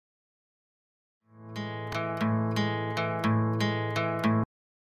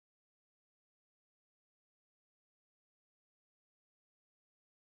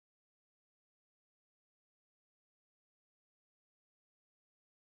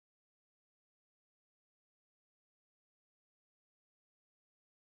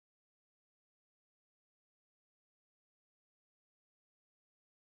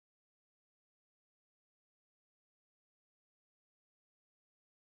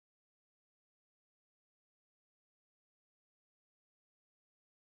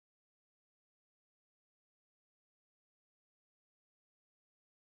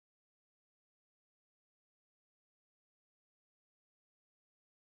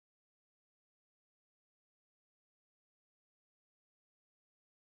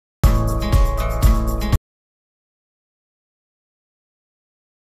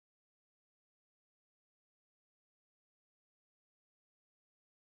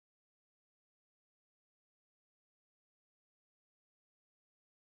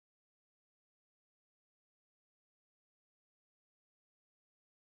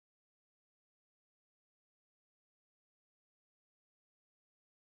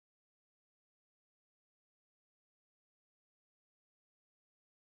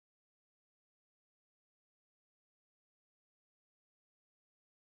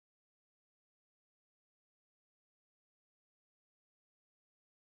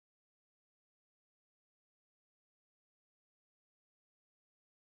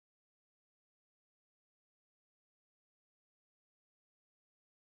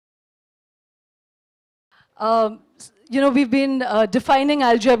You know, we've been defining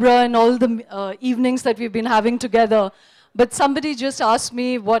algebra in all the evenings that we've been having together. But somebody just asked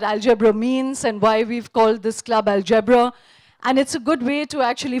me what algebra means and why we've called this club Algebra. And it's a good way to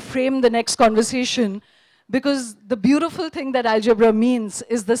actually frame the next conversation, because the beautiful thing that algebra means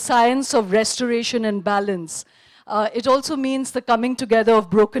is the science of restoration and balance. It also means the coming together of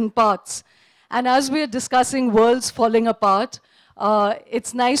broken parts. And as we're discussing worlds falling apart,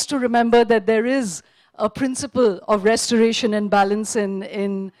 it's nice to remember that there is a principle of restoration and balance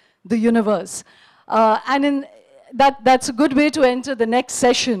in the universe. That's a good way to enter the next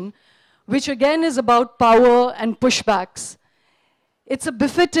session, which again is about power and pushbacks. It's a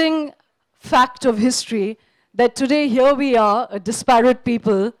befitting fact of history that today here we are, a disparate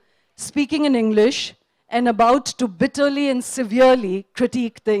people, speaking in English and about to bitterly and severely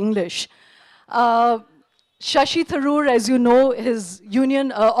critique the English. Shashi Tharoor, as you know, his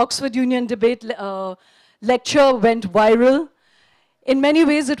Oxford Union debate lecture went viral. In many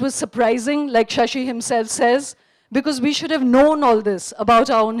ways, it was surprising, like Shashi himself says, because we should have known all this about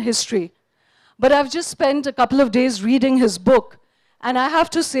our own history. But I've just spent a couple of days reading his book, and I have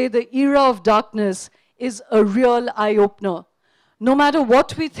to say the era of darkness is a real eye-opener. No matter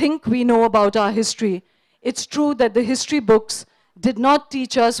what we think we know about our history, it's true that the history books did not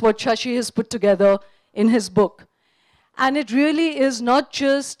teach us what Shashi has put together in his book. And it really is not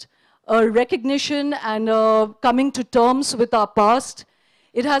just a recognition and a coming to terms with our past.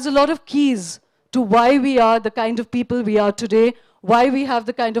 It has a lot of keys to why we are the kind of people we are today, why we have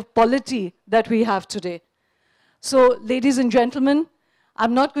the kind of polity that we have today. So, ladies and gentlemen,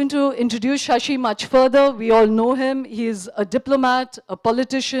 I'm not going to introduce Shashi much further. We all know him. He's a diplomat, a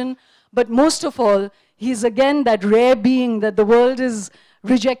politician, but most of all, he's again that rare being that the world is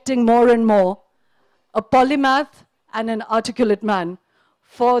rejecting more and more, a polymath and an articulate man.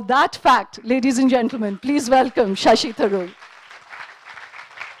 For that fact, ladies and gentlemen, please welcome Shashi Tharoor.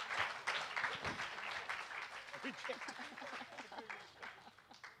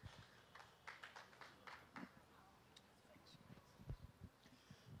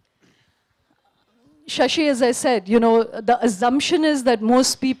 Shashi, as I said, you know, the assumption is that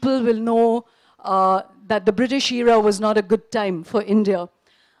most people will know that the British era was not a good time for India.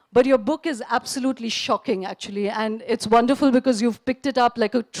 But your book is absolutely shocking, actually, and it's wonderful because you've picked it up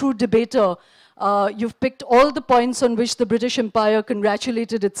like a true debater. You've picked all the points on which the British Empire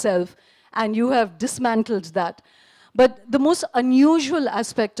congratulated itself, and you have dismantled that. But the most unusual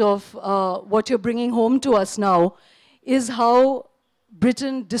aspect of what you're bringing home to us now is how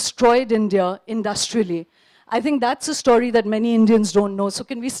Britain destroyed India industrially. I think that's a story that many Indians don't know. So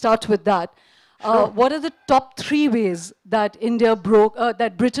can we start with that? Sure. What are the top 3 ways that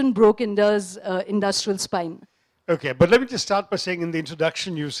that Britain broke India's industrial spine? Okay, but let me just start by saying in the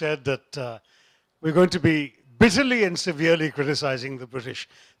introduction you said that we're going to be bitterly and severely criticizing the British,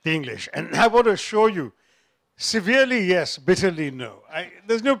 the English. And I want to assure you, severely, yes, bitterly, no.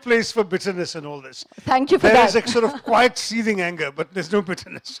 There's no place for bitterness in all this. Thank you for that. There is a sort of quiet seething anger, but there's no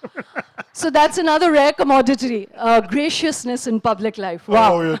bitterness. So that's another rare commodity, graciousness in public life.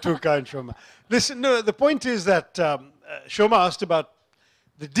 Wow. Oh, you're too kind, Shoma. Listen, no, the point is that Shoma asked about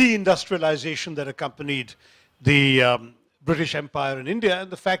the deindustrialization that accompanied the British Empire in India,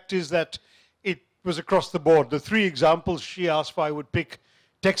 and the fact is that it was across the board. The 3 examples she asked for, I would pick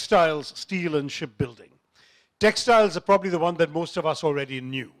textiles, steel, and shipbuilding. Textiles are probably the one that most of us already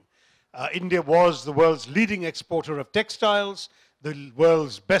knew. India was the world's leading exporter of textiles, the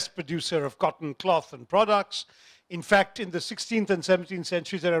world's best producer of cotton, cloth, and products. In fact, in the 16th and 17th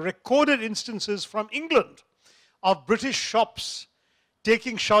centuries, there are recorded instances from England of British shops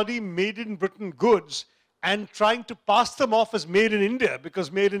taking shoddy made in Britain goods and trying to pass them off as made in India,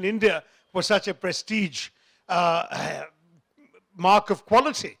 because made in India was such a prestige mark of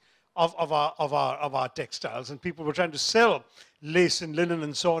quality of our textiles, and people were trying to sell lace and linen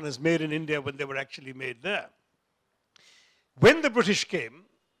and so on as made in India when they were actually made there. When the British came,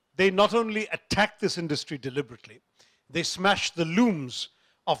 they not only attacked this industry deliberately, they smashed the looms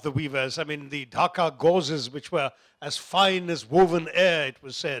of the weavers. I mean, the Dhaka gauzes, which were as fine as woven air, it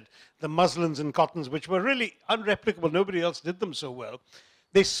was said, the muslins and cottons, which were really unreplicable, nobody else did them so well.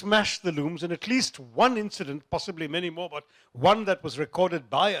 They smashed the looms, and at least one incident, possibly many more, but one that was recorded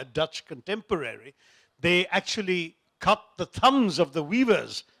by a Dutch contemporary, they actually cut the thumbs of the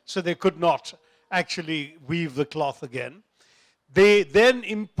weavers so they could not actually weave the cloth again. They then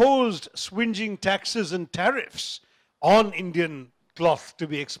imposed swinging taxes and tariffs on Indian cloth to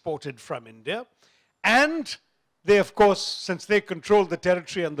be exported from India. And they, of course, since they controlled the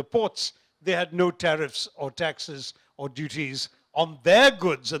territory and the ports, they had no tariffs or taxes or duties on their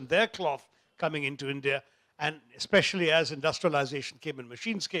goods and their cloth coming into India. And especially as industrialization came and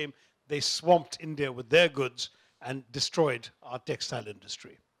machines came, they swamped India with their goods and destroyed our textile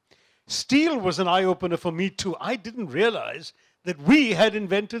industry. Steel was an eye-opener for me too. I didn't realize that we had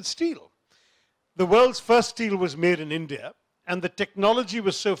invented steel. The world's first steel was made in India, and the technology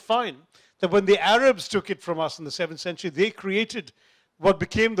was so fine that when the Arabs took it from us in the 7th century, they created what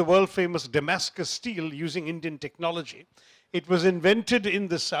became the world-famous Damascus steel using Indian technology. It was invented in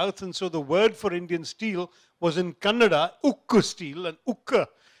the south, and so the word for Indian steel was in Kannada, ukku steel, and ukka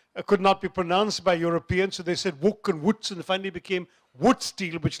could not be pronounced by Europeans, so they said wuk and wuts, and it finally became wood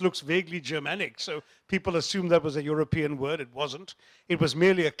steel, which looks vaguely Germanic. So people assumed that was a European word. It wasn't. It was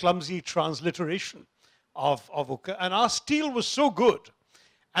merely a clumsy transliteration of ukka. And our steel was so good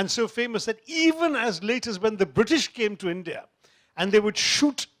and so famous that even as late as when the British came to India and they would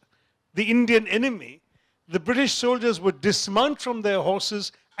shoot the Indian enemy, the British soldiers would dismount from their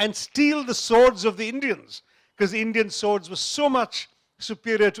horses and steal the swords of the Indians, because the Indian swords were so much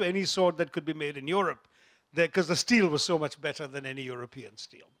superior to any sword that could be made in Europe, because the steel was so much better than any European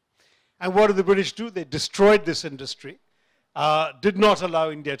steel. And what did the British do? They destroyed this industry, did not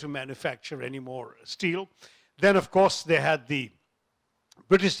allow India to manufacture any more steel. Then, of course, they had the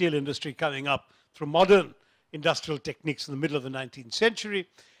British steel industry coming up through modern industrial techniques in the middle of the 19th century.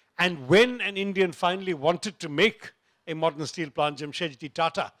 And when an Indian finally wanted to make a modern steel plant, Jamshedji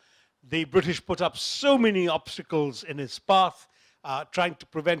Tata, the British put up so many obstacles in his path, trying to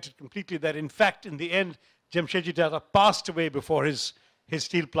prevent it completely, that in fact, in the end, Jamshedji Tata passed away before his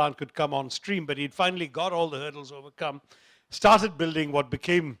steel plant could come on stream, but he'd finally got all the hurdles overcome, started building what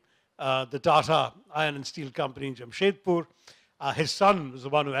became the Tata Iron and Steel Company in Jamshedpur. His son was the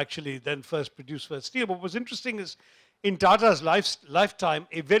one who actually then first produced first steel. What was interesting is, in Tata's lifetime,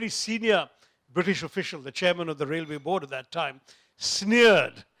 a very senior British official, the chairman of the railway board at that time,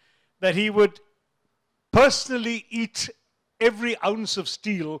 sneered that he would personally eat every ounce of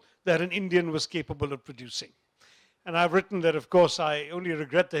steel that an Indian was capable of producing. And I've written that, of course, I only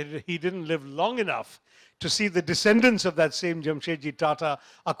regret that he didn't live long enough to see the descendants of that same Jamshedji Tata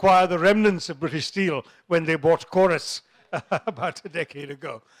acquire the remnants of British steel when they bought Chorus about a decade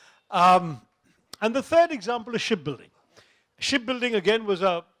ago. And the third example is shipbuilding. Shipbuilding, again, was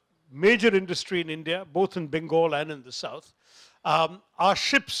a major industry in India, both in Bengal and in the south. Our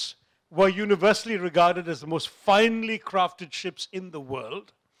ships were universally regarded as the most finely crafted ships in the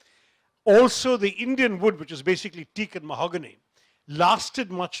world. Also, the Indian wood, which is basically teak and mahogany,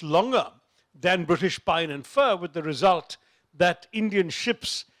 lasted much longer than British pine and fir, with the result that Indian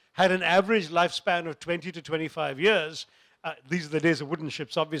ships had an average lifespan of 20 to 25 years. These are the days of wooden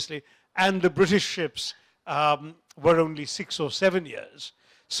ships, obviously, and the British ships were only 6 or 7 years.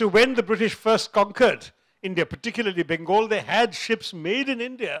 So when the British first conquered India, particularly Bengal, they had ships made in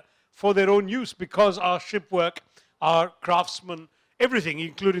India for their own use, because our shipwork, our craftsmen, everything,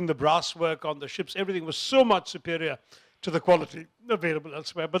 including the brass work on the ships, everything was so much superior to the quality available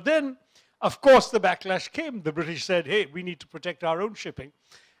elsewhere. But then, of course, the backlash came. The British said, hey, we need to protect our own shipping.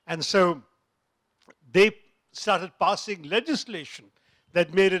 And so they started passing legislation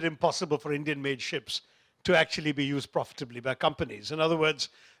that made it impossible for Indian-made ships to actually be used profitably by companies. In other words,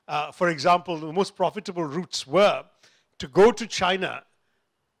 for example, the most profitable routes were to go to China,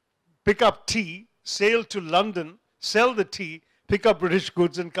 pick up tea, sail to London, sell the tea, pick up British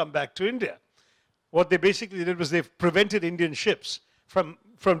goods, and come back to India. What they basically did was they prevented Indian ships from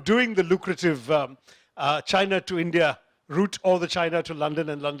doing the lucrative China to India route, or the China to London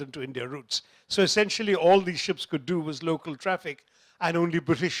and London to India routes. So essentially all these ships could do was local traffic, and only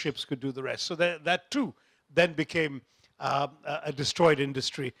British ships could do the rest. So that too then became a destroyed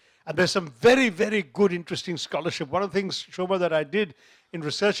industry. And there's some very, very good, interesting scholarship. One of the things, Shoma, that I did in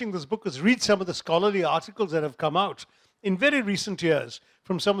researching this book was read some of the scholarly articles that have come out in very recent years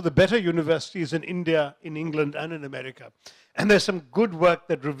from some of the better universities in India, in England, and in America. And there's some good work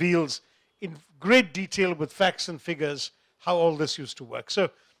that reveals in great detail with facts and figures how all this used to work. So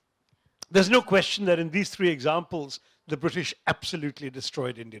there's no question that in these three examples, the British absolutely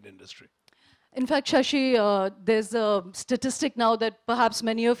destroyed Indian industry. In fact, Shashi, there's a statistic now that perhaps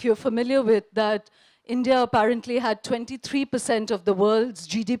many of you are familiar with, that India apparently had 23% of the world's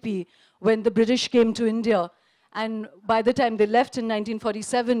GDP when the British came to India. And by the time they left in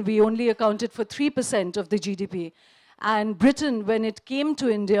 1947, we only accounted for 3% of the GDP. And Britain, when it came to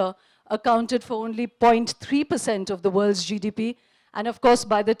India, accounted for only 0.3% of the world's GDP. And of course,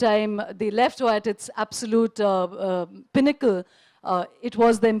 by the time they left, or at its absolute pinnacle, it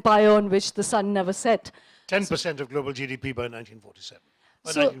was the empire on which the sun never set. 10% of global GDP by 1947, by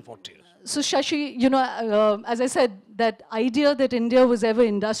 1940. So Shashi, you know, as I said, that idea that India was ever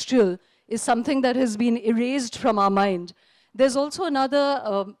industrial is something that has been erased from our mind. There's also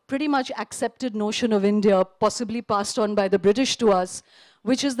another pretty much accepted notion of India, possibly passed on by the British to us,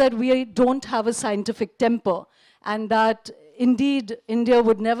 which is that we don't have a scientific temper, and that indeed India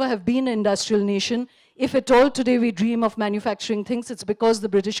would never have been an industrial nation. If at all today we dream of manufacturing things, it's because the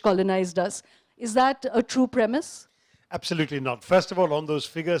British colonized us. Is that a true premise? Absolutely not. First of all, on those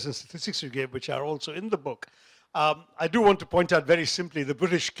figures and statistics you gave, which are also in the book, I do want to point out very simply, the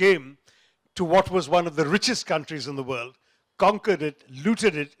British came to what was one of the richest countries in the world, conquered it,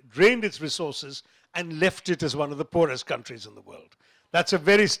 looted it, drained its resources, and left it as one of the poorest countries in the world. That's a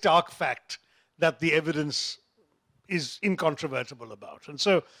very stark fact that the evidence is incontrovertible about. And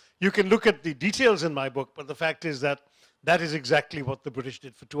so you can look at the details in my book, but the fact is that that is exactly what the British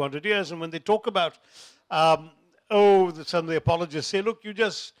did for 200 years. And when they talk about, some of the apologists say, look,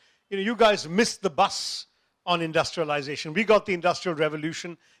 you guys missed the bus on industrialization. We got the Industrial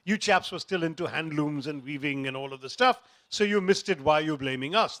Revolution. You chaps were still into handlooms and weaving and all of the stuff. So you missed it. Why are you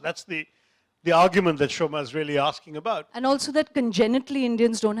blaming us? That's the argument that Shoma is really asking about. And also that congenitally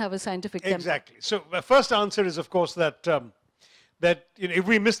Indians don't have a scientific temper. Exactly. So my first answer is, of course, that, if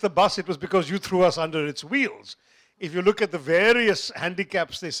we missed the bus, it was because you threw us under its wheels. If you look at the various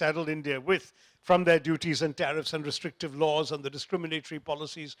handicaps they saddled India with, from their duties and tariffs and restrictive laws and the discriminatory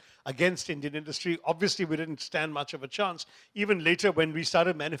policies against Indian industry, obviously we didn't stand much of a chance. Even later, when we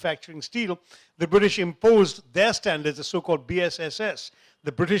started manufacturing steel, the British imposed their standards, the so-called BSSS,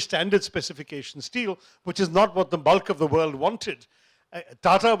 the British Standard Specification Steel, which is not what the bulk of the world wanted.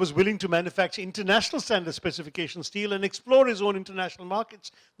 Tata was willing to manufacture international standard specification steel and explore his own international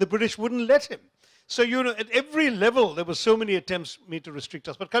markets. The British wouldn't let him. So, at every level, there were so many attempts made to restrict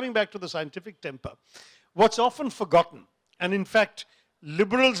us. But coming back to the scientific temper, what's often forgotten, and in fact,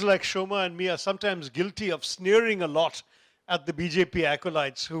 liberals like Shoma and me are sometimes guilty of sneering a lot at the BJP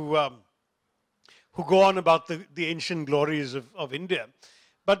acolytes who go on about the ancient glories of India.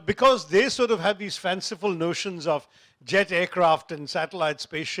 But because they sort of have these fanciful notions of jet aircraft and satellite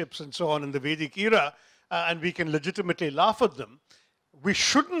spaceships and so on in the Vedic era, and we can legitimately laugh at them, we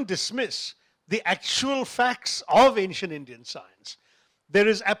shouldn't dismiss the actual facts of ancient Indian science. There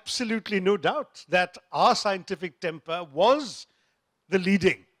is absolutely no doubt that our scientific temper was the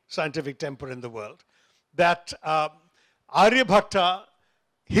leading scientific temper in the world. That Aryabhatta,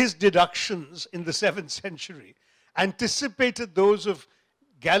 his deductions in the 7th century, anticipated those of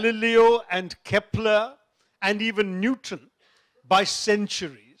Galileo and Kepler and even Newton by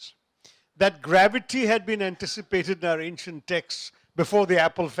centuries. That gravity had been anticipated in our ancient texts before the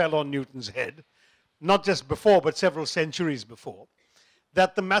apple fell on Newton's head, not just before, but several centuries before.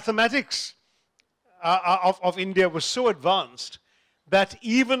 That the mathematics of India was so advanced that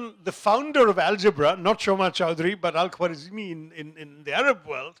even the founder of algebra, not Shoma Chaudhury, but Al-Khwarizmi in the Arab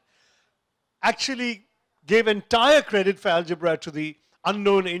world, actually gave entire credit for algebra to the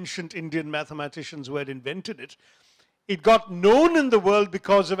unknown ancient Indian mathematicians who had invented it. It got known in the world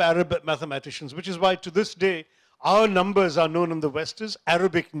because of Arab mathematicians, which is why to this day, our numbers are known in the West as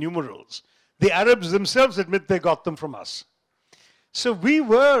Arabic numerals. The Arabs themselves admit they got them from us. So we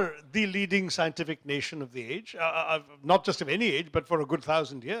were the leading scientific nation of the age, not just of any age, but for a good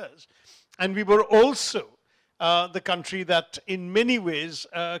 1,000 years. And we were also the country that in many ways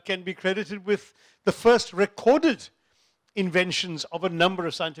can be credited with the first recorded inventions of a number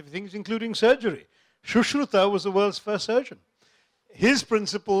of scientific things, including surgery. Shushruta was the world's first surgeon. His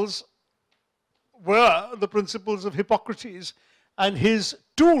principles were the principles of Hippocrates, and his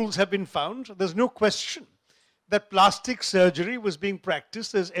tools have been found. There's no question that plastic surgery was being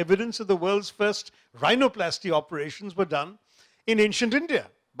practiced. There's evidence that the world's first rhinoplasty operations were done in ancient India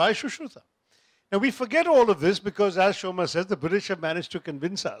by Shushruta. Now we forget all of this because, as Shoma says, the British have managed to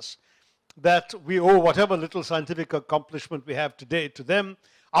convince us that we owe whatever little scientific accomplishment we have today to them.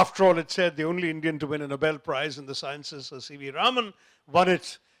 After all, it said the only Indian to win a Nobel Prize in the sciences, C.V. Raman, won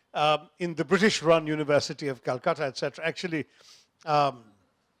it in the British-run University of Calcutta, etc. Actually,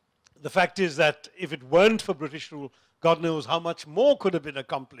 the fact is that if it weren't for British rule, God knows how much more could have been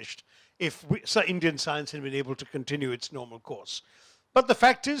accomplished if Indian science had been able to continue its normal course. But the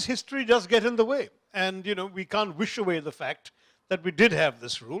fact is, history does get in the way. And, we can't wish away the fact that we did have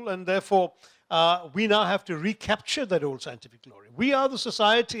this rule, and therefore we now have to recapture that old scientific glory. We are the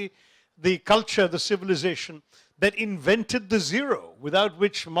society, the culture, the civilization that invented the zero, without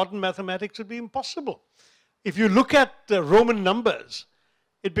which modern mathematics would be impossible. If you look at Roman numbers,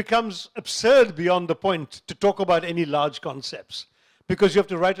 it becomes absurd beyond the point to talk about any large concepts, because you have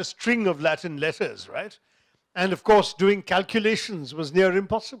to write a string of Latin letters, right? And of course, doing calculations was near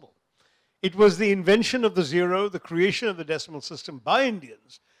impossible. It was the invention of the zero, the creation of the decimal system by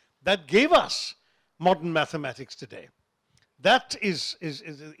Indians, that gave us modern mathematics today. That is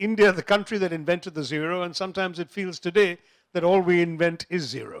India, the country that invented the zero, and sometimes it feels today that all we invent is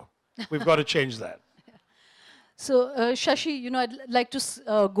zero. We've got to change that. So, Shashi, you know, I'd like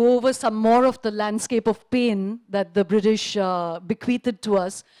to go over some more of the landscape of pain that the British bequeathed to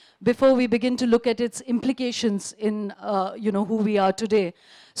us before we begin to look at its implications in, you know, who we are today.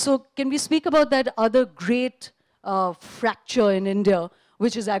 So, can we speak about that other great fracture in India,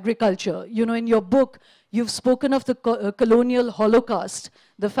 which is agriculture? You know, in your book, you've spoken of the colonial Holocaust,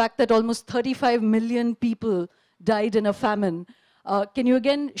 the fact that almost 35 million people died in a famine. Can you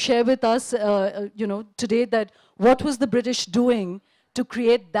again share with us, you know, today that what was the British doing to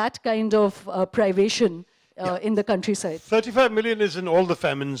create that kind of privation in the countryside? 35 million is in all the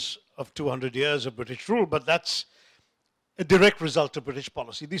famines of 200 years of British rule, but that's a direct result of British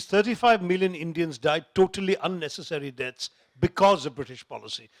policy. These 35 million Indians died totally unnecessary deaths because of British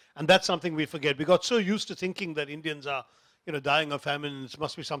policy. And that's something we forget. We got so used to thinking that Indians are, you know, dying of famine, and it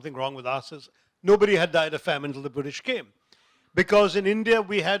must be something wrong with us. Nobody had died of famine until the British came. Because in India,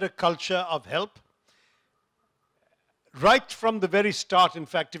 we had a culture of help. Right from the very start, in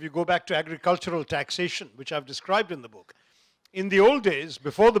fact, if you go back to agricultural taxation, which I've described in the book, in the old days,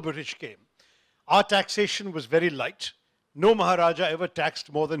 before the British came, our taxation was very light. No Maharaja ever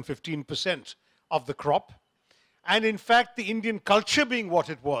taxed more than 15% of the crop. And in fact, the Indian culture being what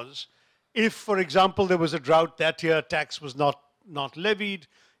it was, if, for example, there was a drought that year, tax was not levied.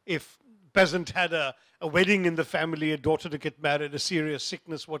 If peasant had a wedding in the family, a daughter to get married, a serious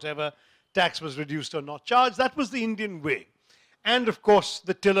sickness, whatever, tax was reduced or not charged. That was the Indian way. And of course,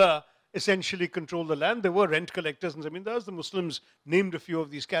 the tiller essentially controlled the land. There were rent collectors and zamindars. The Muslims named a few of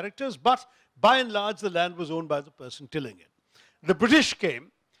these characters, but by and large, the land was owned by the person tilling it. The British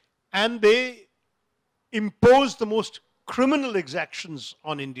came and they imposed the most criminal exactions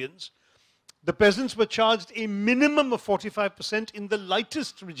on Indians. The peasants were charged a minimum of 45% in the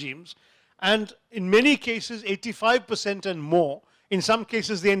lightest regimes, and in many cases 85% and more. In some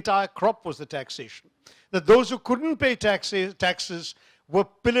cases the entire crop was the taxation. That those who couldn't pay taxes were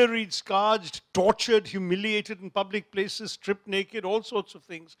pilloried, scourged, tortured, humiliated in public places, stripped naked, all sorts of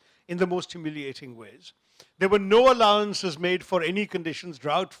things in the most humiliating ways. There were no allowances made for any conditions,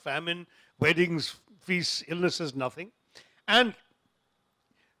 drought, famine, weddings, feasts, illnesses, nothing. And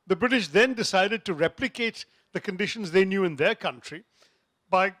the British then decided to replicate the conditions they knew in their country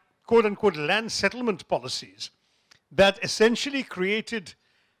by quote-unquote land settlement policies that essentially created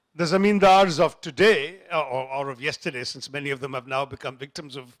the zamindars of today, or of yesterday, since many of them have now become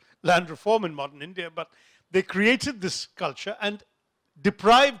victims of land reform in modern India, but they created this culture and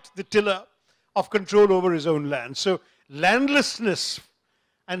deprived the tiller of control over his own land. So landlessness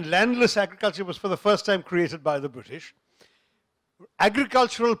and landless agriculture was for the first time created by the British.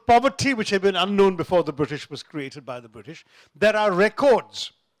 Agricultural poverty, which had been unknown before the British, was created by the British. There are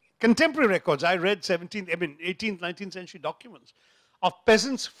records, contemporary records. I read 18th, 19th century documents of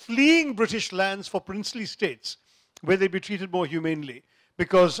peasants fleeing British lands for princely states where they'd be treated more humanely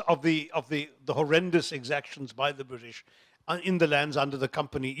because of the horrendous exactions by the British in the lands under the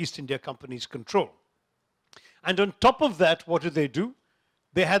company, East India Company's control. And on top of that, what did they do?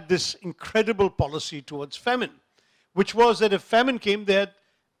 They had this incredible policy towards famine, which was that if famine came, they had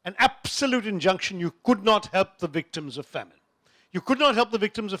an absolute injunction: you could not help the victims of famine. You could not help the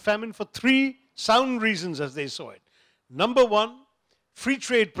victims of famine for three sound reasons as they saw it. Number one, free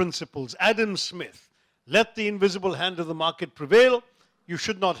trade principles, Adam Smith. Let the invisible hand of the market prevail. You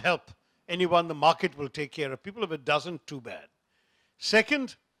should not help anyone. The market will take care of people. If it doesn't, too bad.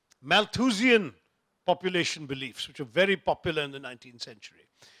 Second, Malthusian population beliefs, which were very popular in the 19th century,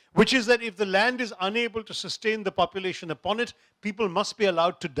 which is that if the land is unable to sustain the population upon it, people must be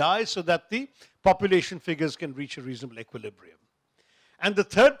allowed to die so that the population figures can reach a reasonable equilibrium. And the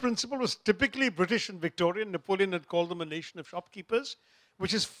third principle was typically British and Victorian. Napoleon had called them a nation of shopkeepers,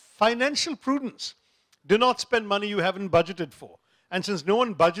 which is financial prudence. Do not spend money you haven't budgeted for. And since no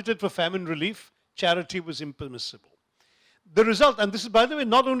one budgeted for famine relief, charity was impermissible. The result, and this is, by the way,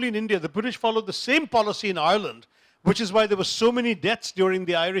 not only in India, the British followed the same policy in Ireland, which is why there were so many deaths during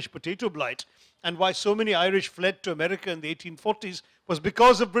the Irish potato blight, and why so many Irish fled to America in the 1840s was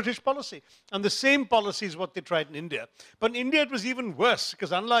because of British policy. And the same policy is what they tried in India. But in India, it was even worse,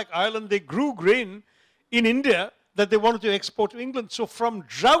 because unlike Ireland, they grew grain in India that they wanted to export to England. So from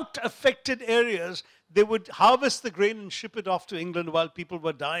drought-affected areas, they would harvest the grain and ship it off to England while people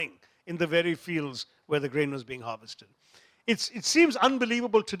were dying in the very fields where the grain was being harvested. It seems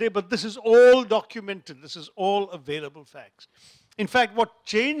unbelievable today, but this is all documented. This is all available facts. In fact, what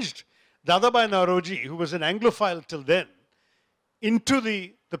changed Dadabhai Naoroji, who was an Anglophile till then, into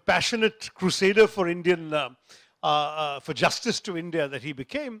the passionate crusader for for justice to India that he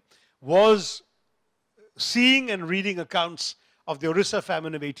became, was seeing and reading accounts of the Orissa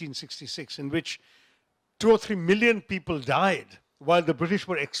famine of 1866, in which 2 or 3 million people died while the British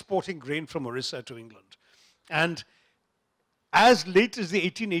were exporting grain from Orissa to England. And as late as the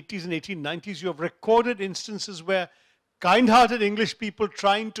 1880s and 1890s, you have recorded instances where kind-hearted English people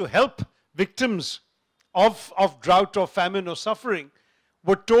trying to help victims of drought or famine or suffering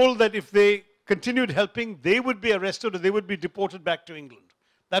were told that if they continued helping, they would be arrested or they would be deported back to England.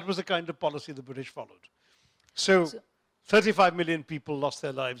 That was the kind of policy the British followed. So 35 million people lost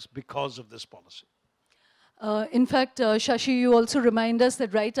their lives because of this policy. In fact, Shashi, you also remind us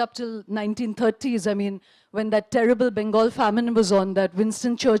that right up till 1930s, I mean, when that terrible Bengal famine was on, that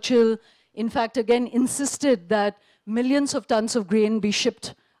Winston Churchill, in fact, again insisted that millions of tons of grain be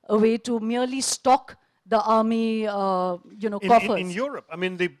shipped away to merely stock the army, coffers. In Europe, I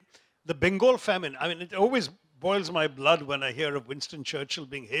mean, the Bengal famine, I mean, it always boils my blood when I hear of Winston Churchill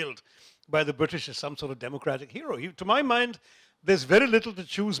being hailed by the British as some sort of democratic hero. To my mind, there's very little to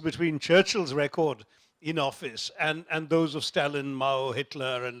choose between Churchill's record in office and those of Stalin, Mao,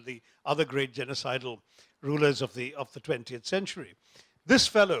 Hitler, and the other great genocidal rulers of the 20th century. This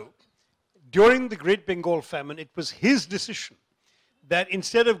fellow, during the Great Bengal famine, it was his decision that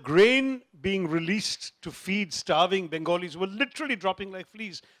instead of grain being released to feed starving Bengalis who were literally dropping like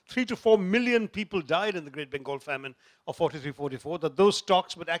fleas, 3 to 4 million people died in the Great Bengal famine of 43-44, that those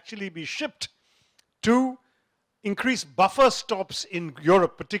stocks would actually be shipped to increase buffer stops in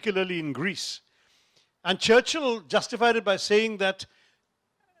Europe, particularly in Greece. And Churchill justified it by saying that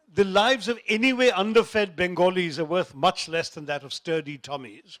the lives of anyway underfed Bengalis are worth much less than that of sturdy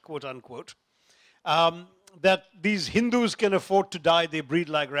Tommies, quote unquote. That these Hindus can afford to die, they breed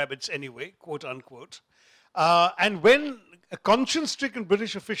like rabbits anyway, quote unquote. And when a conscience-stricken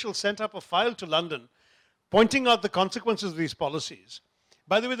British official sent up a file to London pointing out the consequences of these policies,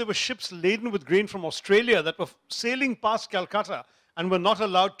 by the way, there were ships laden with grain from Australia that were sailing past Calcutta and were not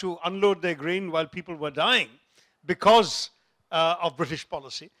allowed to unload their grain while people were dying because of British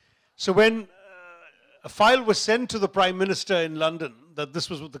policy. So when a file was sent to the Prime Minister in London that this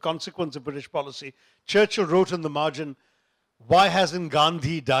was the consequence of British policy, Churchill wrote in the margin, "Why hasn't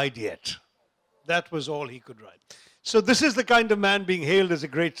Gandhi died yet?" That was all he could write. So this is the kind of man being hailed as a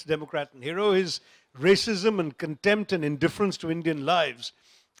great Democrat and hero. His racism and contempt and indifference to Indian lives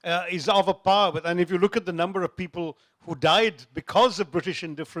is of a power. And if you look at the number of people who died because of British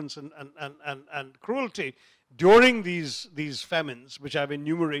indifference and cruelty during these famines, which I've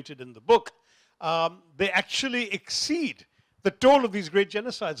enumerated in the book, they actually exceed the toll of these great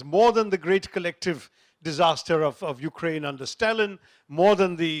genocides, more than the great collective disaster of Ukraine under Stalin, more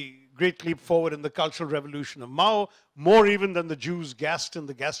than the great leap forward in the Cultural Revolution of Mao, more even than the Jews gassed in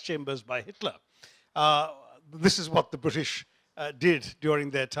the gas chambers by Hitler. This is what the British did during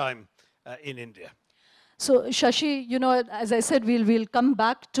their time in India. So, Shashi, as I said, we'll come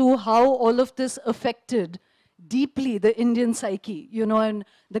back to how all of this affected deeply the Indian psyche, and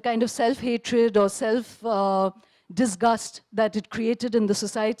the kind of self-hatred or self-disgust that it created in the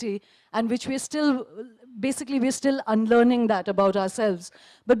society, and which we're still unlearning that about ourselves.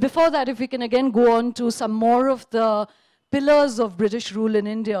 But before that, if we can again go on to some more of the pillars of British rule in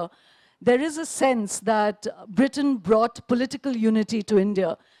India, there is a sense that Britain brought political unity to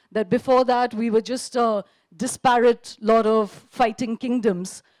India, that before that we were just a disparate lot of fighting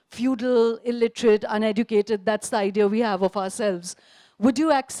kingdoms, feudal, illiterate, uneducated. That's the idea we have of ourselves. Would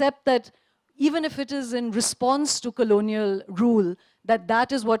you accept that even if it is in response to colonial rule,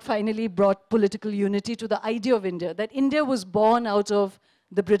 that is what finally brought political unity to the idea of India, that India was born out of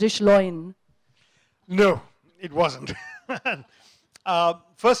the British loin? No, it wasn't.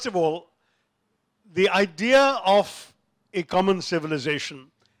 First of all, the idea of a common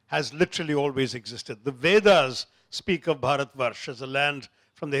civilization has literally always existed. The Vedas speak of Bharatvarsh as a land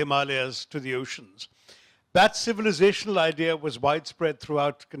from the Himalayas to the oceans. That civilizational idea was widespread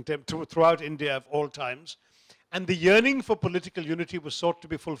throughout India of all times. And the yearning for political unity was sought to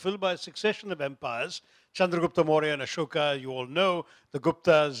be fulfilled by a succession of empires. Chandragupta Maurya and Ashoka, you all know, the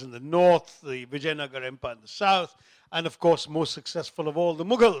Guptas in the north, the Vijayanagar Empire in the south, and of course, most successful of all, the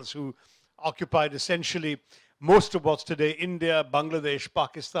Mughals, who occupied essentially most of what's today India, Bangladesh,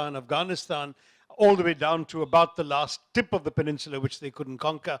 Pakistan, Afghanistan, all the way down to about the last tip of the peninsula, which they couldn't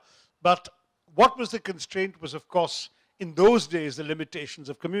conquer. But what was the constraint was, of course, in those days, the limitations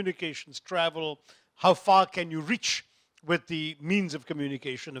of communications, travel, how far can you reach with the means of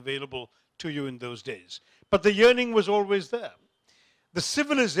communication available to you in those days. But the yearning was always there. The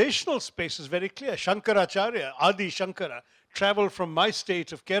civilizational space is very clear. Shankaracharya, Adi Shankara, traveled from my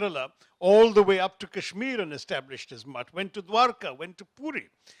state of Kerala all the way up to Kashmir and established his mutt, went to Dwarka, went to Puri.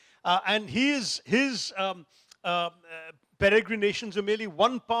 And his peregrinations are merely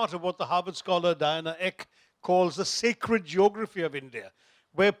one part of what the Harvard scholar Diana Eck calls the sacred geography of India,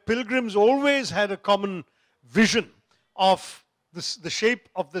 where pilgrims always had a common vision of the shape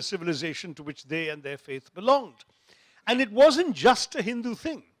of the civilization to which they and their faith belonged. And it wasn't just a Hindu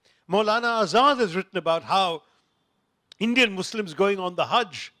thing. Maulana Azad has written about how Indian Muslims going on the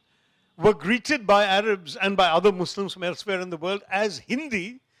Hajj were greeted by Arabs and by other Muslims from elsewhere in the world as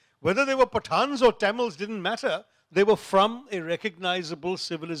Hindi. Whether they were Pathans or Tamils didn't matter. They were from a recognizable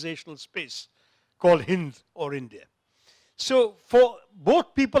civilizational space called Hind or India. So for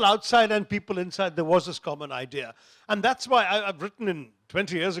both people outside and people inside, there was this common idea. And that's why I've written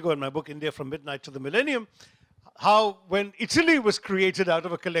 20 years ago in my book, India from Midnight to the Millennium, how when Italy was created out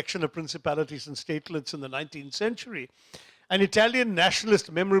of a collection of principalities and statelets in the 19th century, an Italian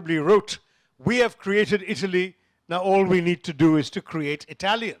nationalist memorably wrote, "We have created Italy, now all we need to do is to create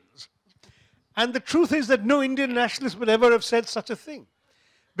Italians." And the truth is that no Indian nationalist would ever have said such a thing.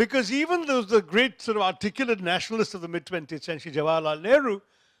 Because even though the great sort of articulate nationalist of the mid-20th century, Jawaharlal Nehru,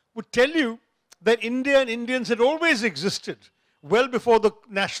 would tell you that India and Indians had always existed well before the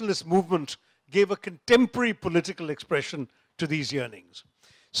nationalist movement gave a contemporary political expression to these yearnings.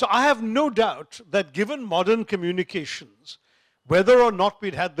 So I have no doubt that given modern communications, whether or not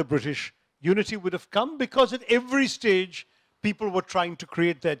we'd had the British, unity would have come, because at every stage people were trying to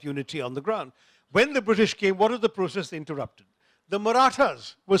create that unity on the ground. When the British came, what was the process they interrupted? The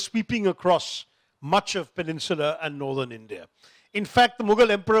Marathas were sweeping across much of peninsular and northern India. In fact, the Mughal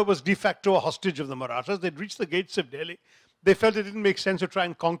emperor was de facto a hostage of the Marathas. They'd reached the gates of Delhi. They felt it didn't make sense to try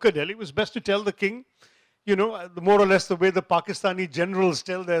and conquer Delhi. It was best to tell the king, you know, more or less the way the Pakistani generals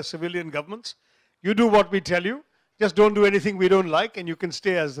tell their civilian governments, you do what we tell you, just don't do anything we don't like, and you can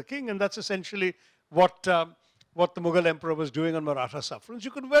stay as the king. And that's essentially what the Mughal emperor was doing on Maratha sufferance.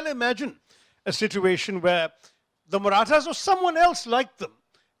 You could well imagine a situation where the Marathas or someone else like them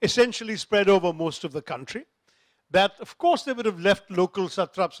essentially spread over most of the country. That, of course, they would have left local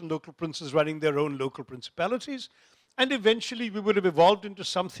satraps and local princes running their own local principalities. And eventually we would have evolved into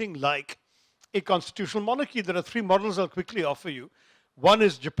something like a constitutional monarchy. There are three models I'll quickly offer you. One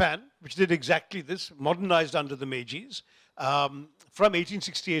is Japan, which did exactly this, modernized under the Meijis from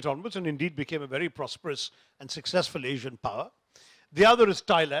 1868 onwards, and indeed became a very prosperous and successful Asian power. The other is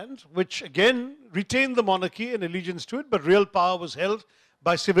Thailand, which again retained the monarchy and allegiance to it, but real power was held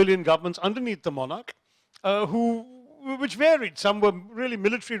by civilian governments underneath the monarch, which varied. Some were really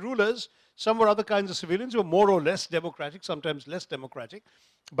military rulers, some were other kinds of civilians who were more or less democratic, sometimes less democratic,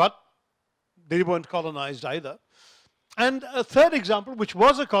 but they weren't colonized either. And a third example, which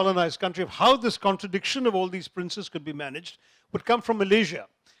was a colonized country, of how this contradiction of all these princes could be managed, would come from Malaysia,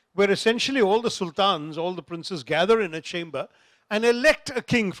 where essentially all the sultans, all the princes gather in a chamber and elect a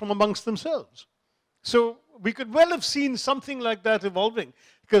king from amongst themselves. So we could well have seen something like that evolving,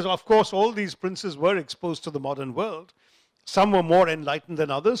 because of course all these princes were exposed to the modern world. Some were more enlightened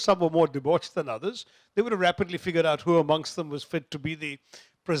than others, some were more debauched than others. They would have rapidly figured out who amongst them was fit to be the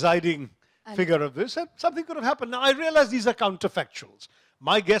presiding figure of this, and something could have happened. Now I realize these are counterfactuals.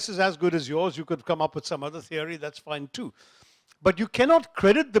 My guess is as good as yours. You could come up with some other theory, that's fine too. But you cannot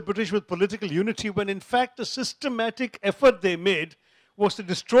credit the British with political unity when in fact the systematic effort they made was to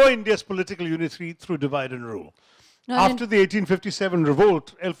destroy India's political unity through divide and rule. No, after the 1857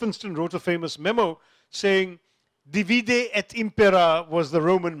 revolt, Elphinstone wrote a famous memo saying, "Divide et impera" was the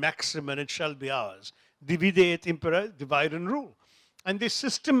Roman maxim, and it shall be ours. Divide et impera, divide and rule. And they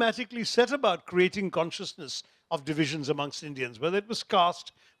systematically set about creating consciousness of divisions amongst Indians, whether it was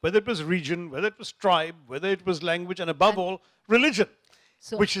caste, whether it was region, whether it was tribe, whether it was language, and above all, religion,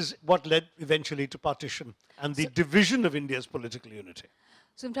 which is what led eventually to partition and the division of India's political unity.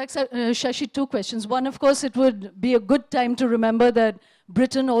 So in fact, Shashi, two questions. One, of course, it would be a good time to remember that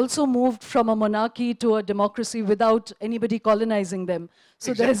Britain also moved from a monarchy to a democracy without anybody colonizing them.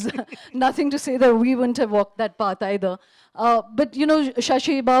 So there's nothing to say that we wouldn't have walked that path either. But, you know,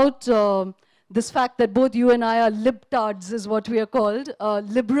 Shashi, about this fact that both you and I are libtards is what we are called.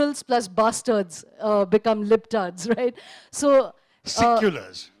 Liberals plus bastards become libtards, right? So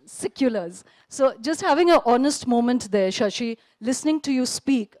seculars. Seculars. So just having an honest moment there, Shashi, listening to you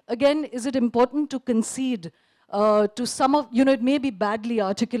speak, again, is it important to concede to some of, you know, it may be badly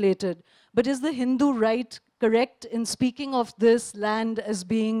articulated, but is the Hindu right correct in speaking of this land as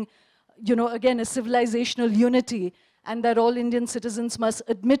being, you know, again, a civilizational unity, and that all Indian citizens must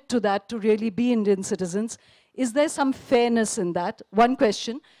admit to that to really be Indian citizens? Is there some fairness in that? One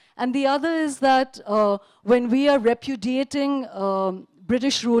question. And the other is that when we are repudiating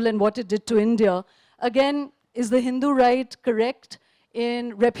British rule and what it did to India, again, is the Hindu right correct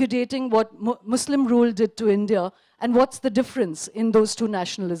in repudiating what Muslim rule did to India? And what's the difference in those two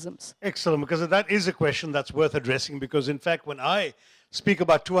nationalisms? Excellent, because that is a question that's worth addressing, because in fact, when I speak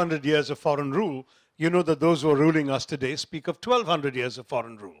about 200 years of foreign rule, you know that those who are ruling us today speak of 1,200 years of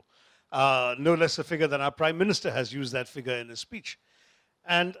foreign rule. No less a figure than our Prime Minister has used that figure in his speech.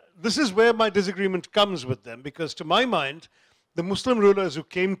 And this is where my disagreement comes with them, because to my mind, the Muslim rulers who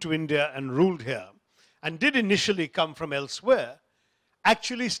came to India and ruled here, and did initially come from elsewhere,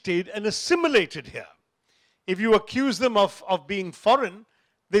 actually stayed and assimilated here. If you accuse them of being foreign,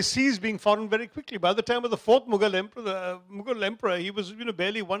 they cease being foreign very quickly. By the time of the fourth Mughal emperor, he was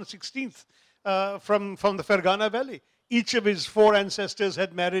barely 1/16 from the Fergana Valley. Each of his 4 ancestors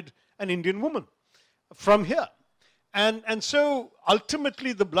had married an Indian woman from here. And so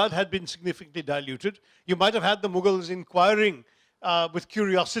ultimately the blood had been significantly diluted. You might have had the Mughals inquiring with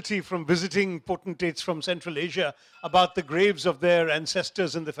curiosity from visiting potentates from Central Asia about the graves of their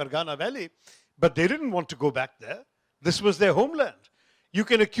ancestors in the Fergana Valley, but they didn't want to go back there. This was their homeland. You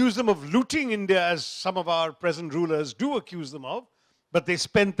can accuse them of looting India, as some of our present rulers do accuse them of, but they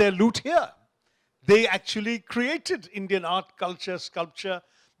spent their loot here. They actually created Indian art, culture, sculpture.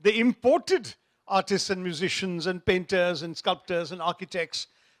 They imported artists and musicians and painters and sculptors and architects.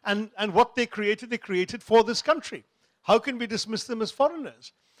 And what they created for this country. How can we dismiss them as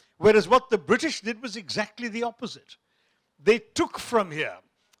foreigners? Whereas what the British did was exactly the opposite. They took from here.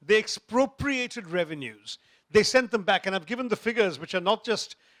 They expropriated revenues. They sent them back. And I've given the figures, which are not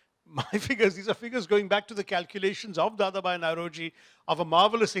just my figures. These are figures going back to the calculations of Dadabhai Naoroji, of a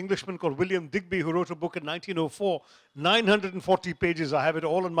marvelous Englishman called William Digby, who wrote a book in 1904, 940 pages. I have it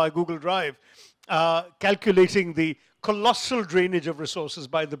all on my Google Drive, calculating the colossal drainage of resources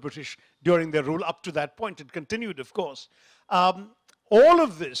by the British during their rule up to that point. It continued, of course. All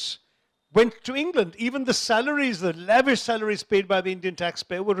of this went to England. Even the salaries, the lavish salaries paid by the Indian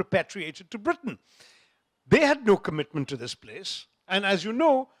taxpayer were repatriated to Britain. They had no commitment to this place. And as you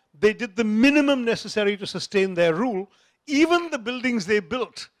know, they did the minimum necessary to sustain their rule. Even the buildings they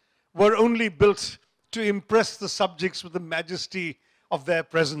built were only built to impress the subjects with the majesty of their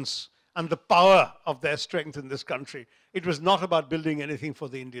presence and the power of their strength in this country. It was not about building anything for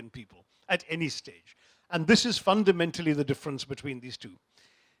the Indian people at any stage. And this is fundamentally the difference between these two.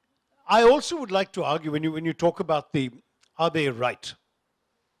 I also would like to argue, when you talk about are they right?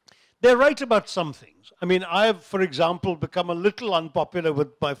 They're right about some things. I mean, I have, for example, become a little unpopular with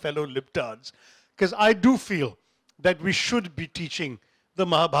my fellow libtards, because I do feel that we should be teaching the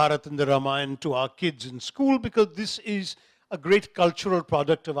Mahabharata and the Ramayana to our kids in school, because this is a great cultural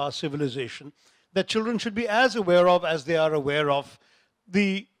product of our civilization that children should be as aware of as they are aware of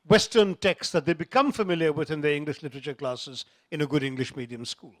the Western texts that they become familiar with in their English literature classes in a good English medium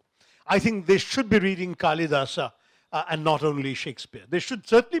school. I think they should be reading Kalidasa and not only Shakespeare. They should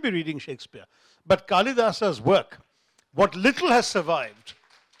certainly be reading Shakespeare. But Kalidasa's work, what little has survived,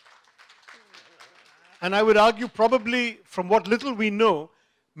 and I would argue probably from what little we know,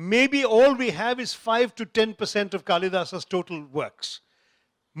 maybe all we have is 5 to 10% of Kalidasa's total works.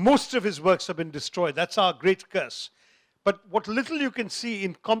 Most of his works have been destroyed. That's our great curse. But what little you can see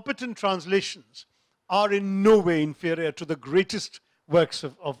in competent translations are in no way inferior to the greatest works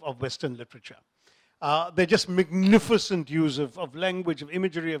of Western literature. They're just magnificent use of language, of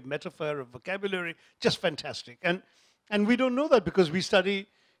imagery, of metaphor, of vocabulary, just fantastic. And we don't know that because we study,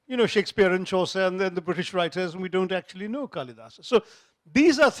 Shakespeare and Chaucer and then the British writers, and we don't actually know Kalidasa. So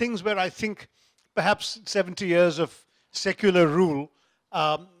these are things where I think perhaps 70 years of secular rule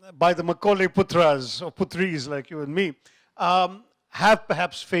by the Macaulay Putras, or Putris like you and me, have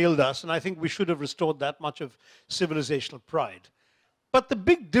perhaps failed us, and I think we should have restored that much of civilizational pride. But the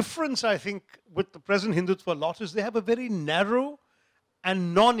big difference, I think, with the present Hindutva lot is they have a very narrow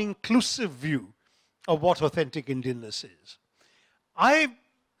and non-inclusive view of what authentic Indianness is. I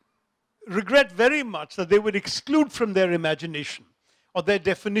regret very much that they would exclude from their imagination or their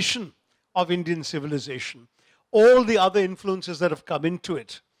definition of Indian civilization all the other influences that have come into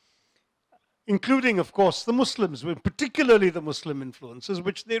it, including, of course, the Muslims, particularly the Muslim influences,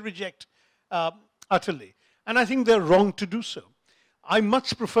 which they reject utterly. And I think they're wrong to do so. I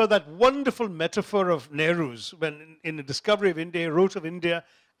much prefer that wonderful metaphor of Nehru's when in the discovery of India, he wrote of India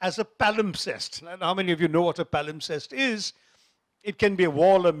as a palimpsest. And how many of you know what a palimpsest is? It can be a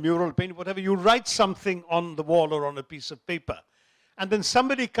wall, a mural, paint, whatever. You write something on the wall or on a piece of paper. And then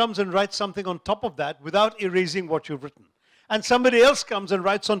somebody comes and writes something on top of that without erasing what you've written. And somebody else comes and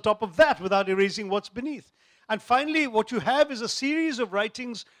writes on top of that without erasing what's beneath. And finally, what you have is a series of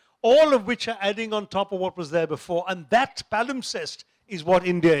writings all of which are adding on top of what was there before. And that palimpsest is what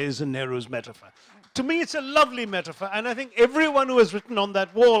India is in Nehru's metaphor. To me, it's a lovely metaphor. And I think everyone who has written on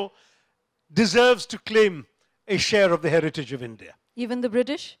that wall deserves to claim a share of the heritage of India. Even the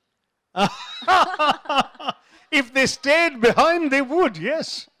British? If they stayed behind, they would,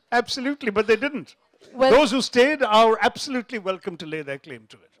 yes, absolutely, but they didn't. Well, those who stayed are absolutely welcome to lay their claim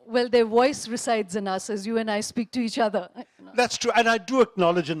to it. Well, their voice resides in us as you and I speak to each other. That's true, and I do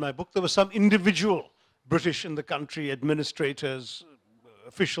acknowledge in my book there were some individual British in the country, administrators,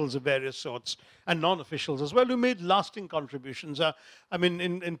 officials of various sorts, and non-officials as well, who made lasting contributions. I mean,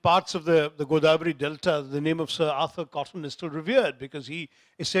 in parts of the Godavari Delta, the name of Sir Arthur Cotton is still revered because he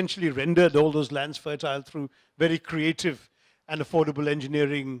essentially rendered all those lands fertile through very creative and affordable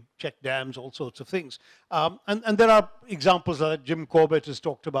engineering, check dams, all sorts of things. And there are examples that Jim Corbett has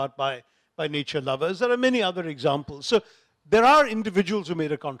talked about by nature lovers. There are many other examples. So there are individuals who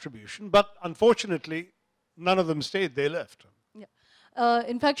made a contribution, but unfortunately, none of them stayed, they left.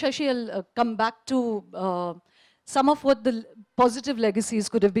 In fact, Shashi, I'll come back to some of what the positive legacies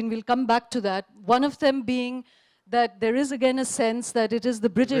could have been. We'll come back to that. One of them being that there is again a sense that it is the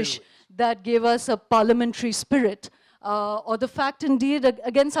British that gave us a parliamentary spirit. Or the fact indeed,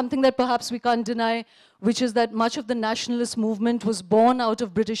 again, something that perhaps we can't deny, which is that much of the nationalist movement was born out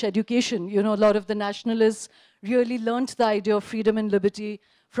of British education. You know, a lot of the nationalists really learnt the idea of freedom and liberty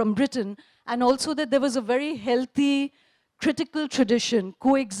from Britain. And also that there was a very healthy critical tradition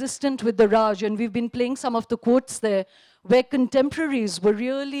coexistent with the Raj, and we've been playing some of the quotes there, where contemporaries were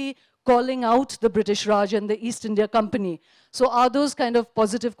really calling out the British Raj and the East India Company. So are those kind of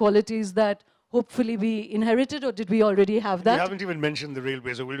positive qualities that hopefully we inherited, or did we already have that? We haven't even mentioned the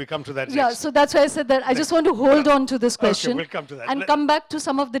railways, so will we come to that next? Yeah, so that's why I said that I just want to hold on to this question. Okay, we'll come to that. And come back to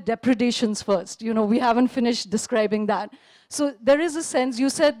some of the depredations first. You know, we haven't finished describing that. So there is a sense,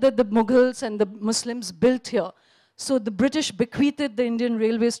 you said that the Mughals and the Muslims built here. So the British bequeathed the Indian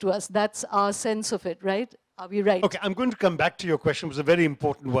railways to us. That's our sense of it, right? Are we right? Okay, I'm going to come back to your question. It was a very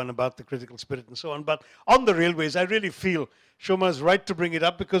important one about the critical spirit and so on. But on the railways, I really feel Shoma is right to bring it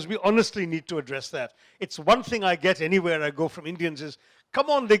up because we honestly need to address that. It's one thing I get anywhere I go from Indians is, come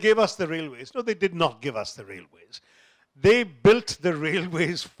on, they gave us the railways. No, they did not give us the railways. They built the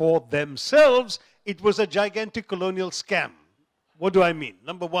railways for themselves. It was a gigantic colonial scam. What do I mean?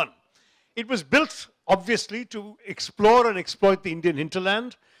 Number one, it was built, obviously, to explore and exploit the Indian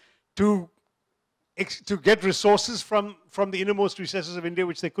hinterland, to get resources from the innermost recesses of India,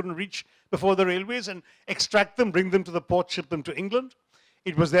 which they couldn't reach before the railways, and extract them, bring them to the port, ship them to England.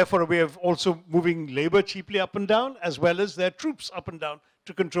 It was therefore a way of also moving labor cheaply up and down, as well as their troops up and down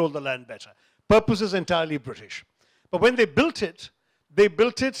to control the land better. Purpose is entirely British. But when they built it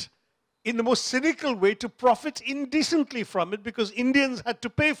in the most cynical way to profit indecently from it, because Indians had to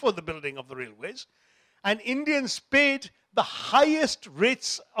pay for the building of the railways, and Indians paid the highest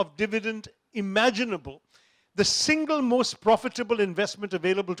rates of dividend imaginable. The single most profitable investment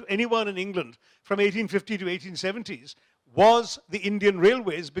available to anyone in England from 1850 to 1870s was the Indian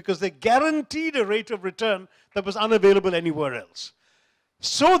railways, because they guaranteed a rate of return that was unavailable anywhere else.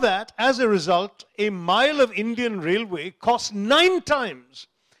 So that, as a result, a mile of Indian railway cost 9 times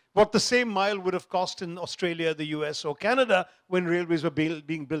what the same mile would have cost in Australia, the US, or Canada when railways were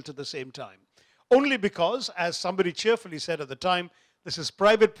being built at the same time. Only because, as somebody cheerfully said at the time, this is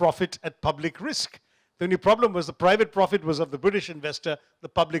private profit at public risk. The only problem was the private profit was of the British investor, the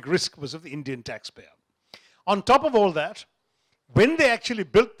public risk was of the Indian taxpayer. On top of all that, when they actually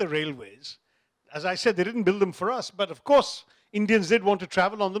built the railways, as I said, they didn't build them for us, but of course, Indians did want to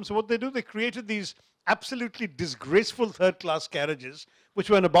travel on them, so what they do, they created these absolutely disgraceful third-class carriages, which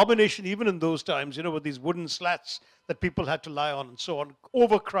were an abomination even in those times, you know, with these wooden slats that people had to lie on and so on,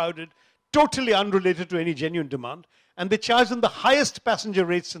 overcrowded, totally unrelated to any genuine demand, and they charged them the highest passenger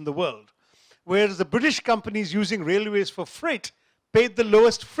rates in the world, whereas the British companies using railways for freight paid the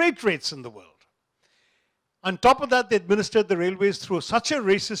lowest freight rates in the world. On top of that, they administered the railways through such a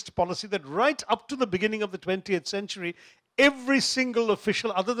racist policy that right up to the beginning of the 20th century, every single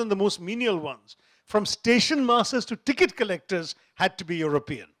official, other than the most menial ones, from station masters to ticket collectors, had to be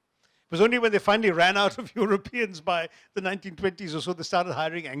European. It was only when they finally ran out of Europeans by the 1920s or so, they started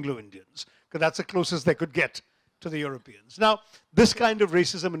hiring Anglo-Indians, because that's the closest they could get to the Europeans. Now, this kind of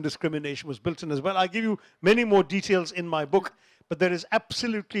racism and discrimination was built in as well. I'll give you many more details in my book, but there is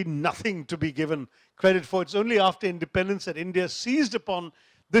absolutely nothing to be given credit for. It's only after independence that India seized upon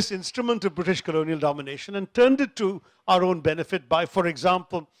this instrument of British colonial domination and turned it to our own benefit by, for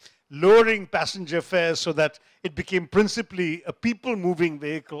example, lowering passenger fares so that it became principally a people-moving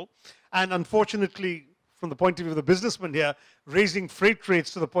vehicle. And unfortunately, from the point of view of the businessman here, raising freight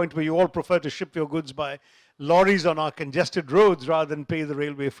rates to the point where you all prefer to ship your goods by lorries on our congested roads rather than pay the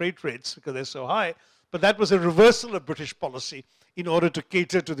railway freight rates because they're so high. But that was a reversal of British policy in order to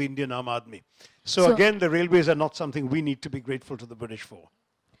cater to the Indian Aam Aadmi. So again, the railways are not something we need to be grateful to the British for.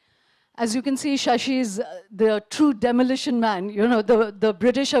 As you can see, Shashi is the true demolition man. You know, the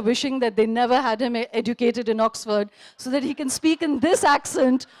British are wishing that they never had him educated in Oxford so that he can speak in this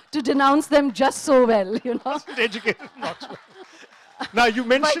accent to denounce them just so well, you know. Educated in Oxford. Now, you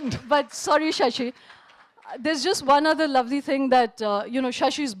mentioned... But sorry, Shashi. There's just one other lovely thing that, you know,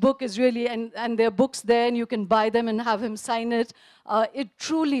 Shashi's book is really, and there are books there and you can buy them and have him sign it.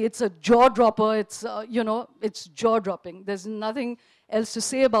 It's a jaw-dropper. It's, you know, it's jaw-dropping. There's nothing else to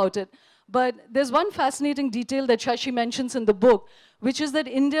say about it. But there's one fascinating detail that Shashi mentions in the book, which is that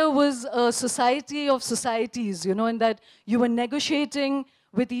India was a society of societies, you know, and that you were negotiating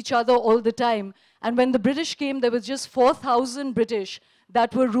with each other all the time. And when the British came, there was just 4,000 British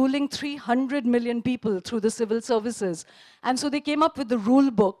that were ruling 300 million people through the civil services. And so they came up with the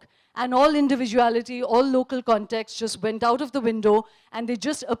rule book, and all individuality, all local context just went out of the window, and they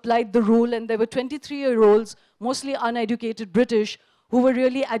just applied the rule, and there were 23-year-olds, mostly uneducated British, who were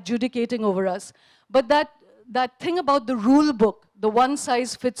really adjudicating over us. But that thing about the rule book, the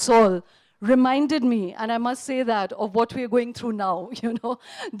one-size-fits-all, reminded me, and I must say that, of what we are going through now, you know.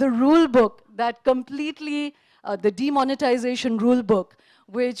 The rule book, that completely, the demonetization rule book,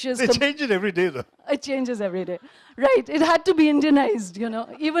 which is... They change it every day, though. It changes every day. Right, it had to be Indianized, you know.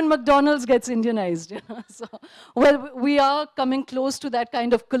 Even McDonald's gets Indianized, you know. So, well, we are coming close to that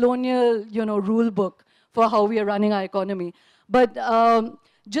kind of colonial, you know, rule book for how we are running our economy. But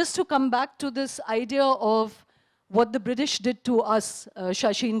just to come back to this idea of what the British did to us,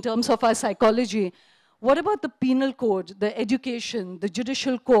 Shashi, in terms of our psychology, what about the penal code, the education, the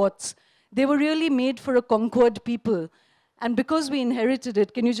judicial courts? They were really made for a conquered people. And because we inherited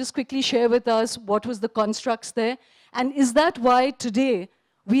it, can you just quickly share with us what was the constructs there? And is that why today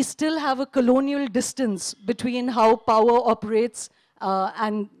we still have a colonial distance between how power operates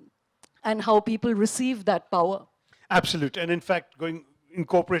and how people receive that power? Absolutely. And in fact,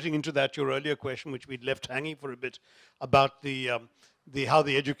 incorporating into that your earlier question, which we'd left hanging for a bit, about how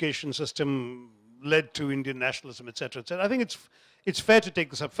the education system led to Indian nationalism, et cetera, et cetera. I think it's fair to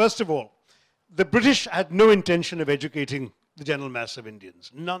take this up. First of all, the British had no intention of educating the general mass of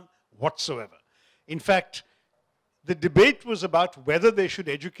Indians, none whatsoever. In fact, the debate was about whether they should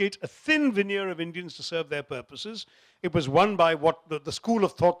educate a thin veneer of Indians to serve their purposes. It was won by what the school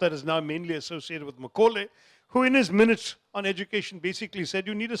of thought that is now mainly associated with Macaulay, who in his minute on education basically said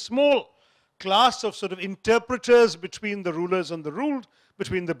you need a small class of sort of interpreters between the rulers and the ruled,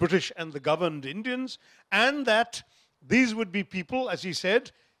 between the British and the governed Indians, and that these would be people, as he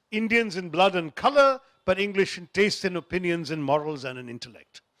said, Indians in blood and color, but English in taste and opinions and morals and in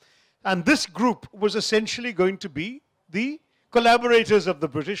intellect. And this group was essentially going to be the collaborators of the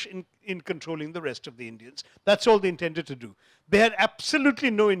British in controlling the rest of the Indians. That's all they intended to do. They had absolutely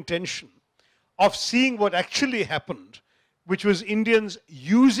no intention of seeing what actually happened, which was Indians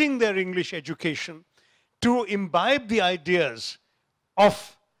using their English education to imbibe the ideas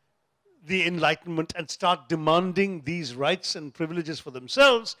of the Enlightenment and start demanding these rights and privileges for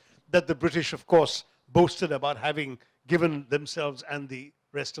themselves that the British, of course, boasted about having given themselves and the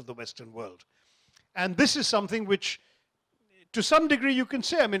rest of the Western world. And this is something which, to some degree, you can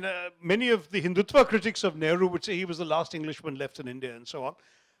say, I mean, many of the Hindutva critics of Nehru would say he was the last Englishman left in India and so on.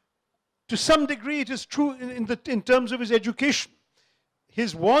 To some degree, it is true in terms of his education.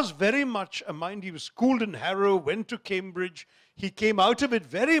 His was very much a mind. He was schooled in Harrow, went to Cambridge. He came out of it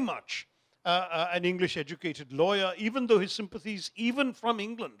very much an English-educated lawyer, even though his sympathies, even from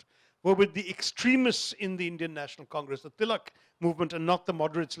England, were with the extremists in the Indian National Congress, the Tilak movement, and not the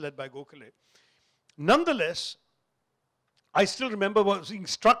moderates led by Gokhale. Nonetheless, I still remember being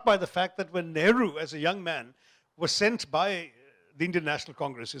struck by the fact that when Nehru, as a young man, was sent by the Indian National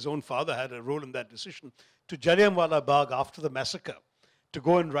Congress, his own father had a role in that decision, to Jallianwala Bagh after the massacre, to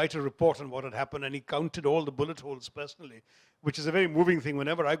go and write a report on what had happened, and he counted all the bullet holes personally, which is a very moving thing.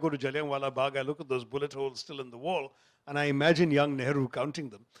 Whenever I go to Jallianwala Bagh, I look at those bullet holes still in the wall, and I imagine young Nehru counting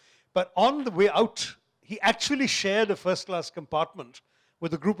them. But on the way out, he actually shared a first-class compartment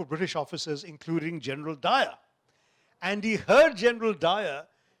with a group of British officers, including General Dyer. And he heard General Dyer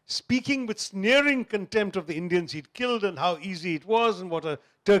speaking with sneering contempt of the Indians he'd killed and how easy it was and what a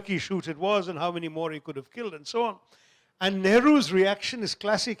turkey shoot it was and how many more he could have killed and so on. And Nehru's reaction is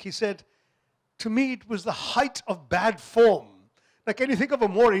classic. He said, to me, it was the height of bad form. Now, can you think of a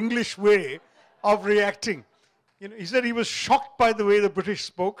more English way of reacting? You know, he said he was shocked by the way the British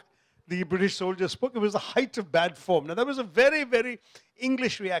spoke. the British soldiers spoke, it was the height of bad form. Now, that was a very, very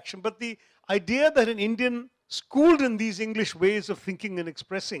English reaction. But the idea that an Indian schooled in these English ways of thinking and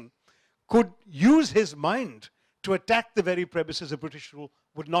expressing could use his mind to attack the very premises of British rule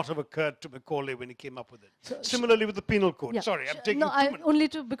would not have occurred to Macaulay when he came up with it. So, similarly with the penal code. Yeah. Sorry, I'm taking no, only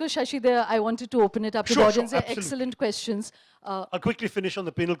to, because Shashi, there, I wanted to open it up to the audience. Sure, Excellent questions. I'll quickly finish on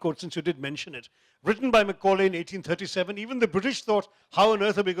the penal code since you did mention it. Written by Macaulay in 1837, even the British thought, how on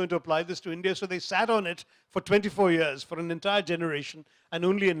earth are we going to apply this to India? So they sat on it for 24 years, for an entire generation, and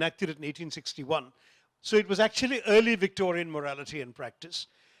only enacted it in 1861. So it was actually early Victorian morality and practice.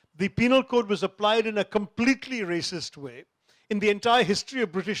 The penal code was applied in a completely racist way. In the entire history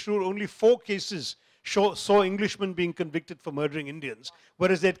of British rule, only 4 cases saw Englishmen being convicted for murdering Indians,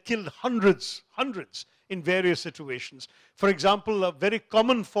 whereas they'd killed hundreds in various situations. For example, a very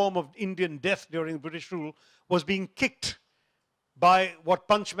common form of Indian death during British rule was being kicked by what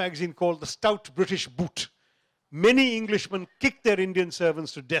Punch magazine called the stout British boot. Many Englishmen kicked their Indian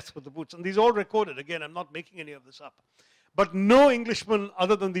servants to death with the boots, and these are all recorded. Again, I'm not making any of this up. But no Englishman,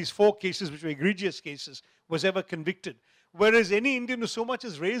 other than these 4 cases, which were egregious cases, was ever convicted. Whereas any Indian who so much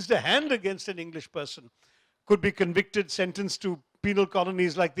as raised a hand against an English person could be convicted, sentenced to penal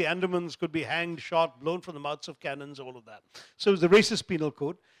colonies like the Andamans, could be hanged, shot, blown from the mouths of cannons, all of that. So it was the racist penal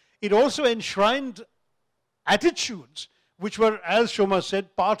code. It also enshrined attitudes which were, as Shoma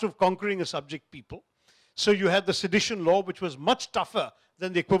said, part of conquering a subject people. So you had the sedition law, which was much tougher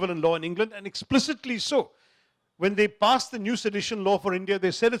than the equivalent law in England, and explicitly so. When they passed the new sedition law for India, they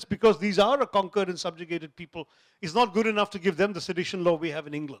said it's because these are a conquered and subjugated people. It's not good enough to give them the sedition law we have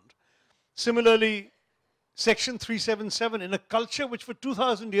in England. Similarly, Section 377, in a culture which for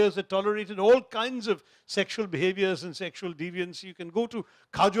 2,000 years had tolerated all kinds of sexual behaviors and sexual deviance, you can go to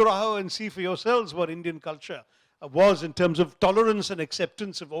Khajuraho and see for yourselves what Indian culture was in terms of tolerance and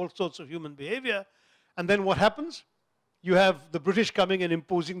acceptance of all sorts of human behavior. And then what happens? You have the British coming and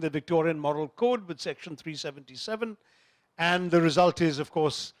imposing the Victorian Moral Code with Section 377. And the result is, of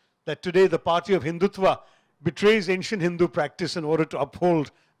course, that today the party of Hindutva betrays ancient Hindu practice in order to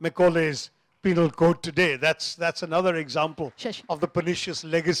uphold Macaulay's penal code today. That's another example of the pernicious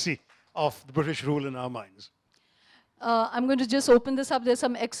legacy of the British rule in our minds. I'm going to just open this up. There's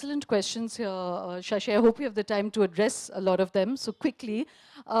some excellent questions here, Shashi. I hope you have the time to address a lot of them. So quickly,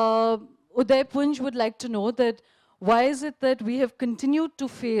 Uday Punj would like to know that why is it that we have continued to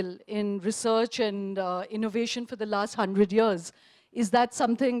fail in research and innovation for the last 100 years? Is that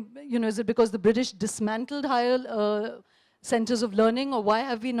something, is it because the British dismantled higher centers of learning, or why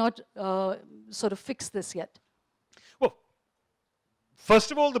have we not sort of fixed this yet? Well,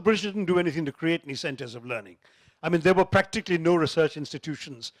 first of all, the British didn't do anything to create any centers of learning. I mean, there were practically no research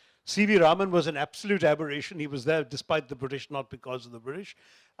institutions. C.V. Raman was an absolute aberration. He was there despite the British, not because of the British.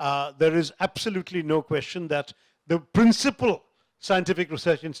 There is absolutely no question that the principal scientific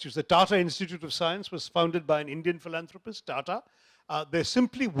research institute, the Tata Institute of Science, was founded by an Indian philanthropist, Tata. There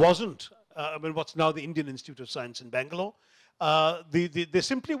simply wasn't, what's now the Indian Institute of Science in Bangalore. There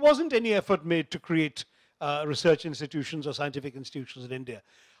simply wasn't any effort made to create research institutions or scientific institutions in India.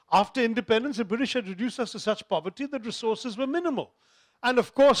 After independence, the British had reduced us to such poverty that resources were minimal. And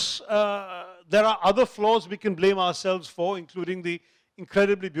of course, there are other flaws we can blame ourselves for, including the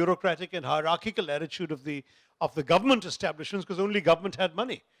incredibly bureaucratic and hierarchical attitude of the government establishments, because only government had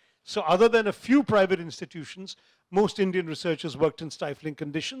money. So other than a few private institutions, most Indian researchers worked in stifling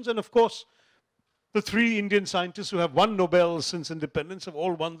conditions. And of course, the 3 Indian scientists who have won Nobel since independence have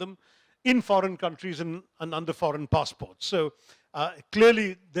all won them in foreign countries and under foreign passports. So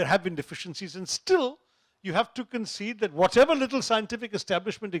clearly there have been deficiencies, and still you have to concede that whatever little scientific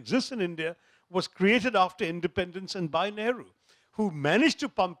establishment exists in India was created after independence and by Nehru, who managed to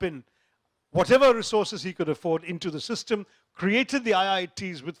pump in whatever resources he could afford into the system, created the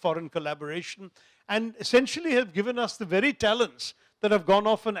IITs with foreign collaboration, and essentially have given us the very talents that have gone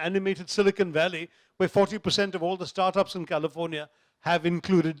off and animated Silicon Valley, where 40% of all the startups in California have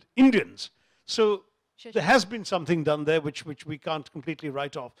included Indians. So there has been something done there which we can't completely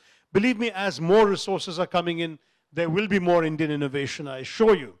write off. Believe me, as more resources are coming in, there will be more Indian innovation, I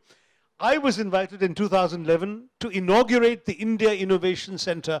assure you. I was invited in 2011 to inaugurate the India Innovation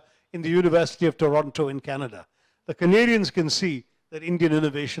Center in the University of Toronto in Canada. The Canadians can see that Indian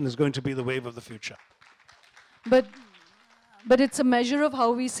innovation is going to be the wave of the future. But it's a measure of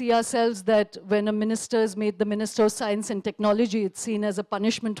how we see ourselves that when a minister is made the Minister of Science and Technology, it's seen as a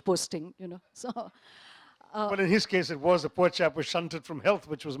punishment posting, So, well, in his case, it was. The poor chap was shunted from health,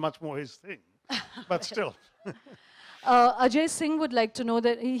 which was much more his thing. But still. Ajay Singh would like to know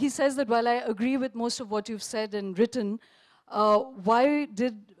that, he says that while I agree with most of what you've said and written, why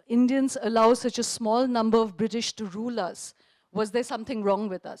did Indians allow such a small number of British to rule us? Was there something wrong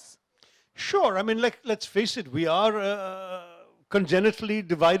with us? Sure. I mean, let's face it. We are congenitally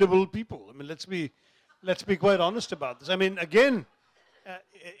dividable people. I mean, let's be quite honest about this. I mean, again,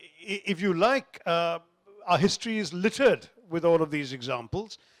 if you like, our history is littered with all of these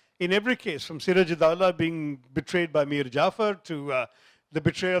examples. In every case, from Siraj-ud-Dawla being betrayed by Mir Jafar to the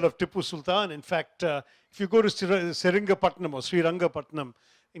betrayal of Tipu Sultan. In fact, if you go to Seringapattnam or Srirangapatnam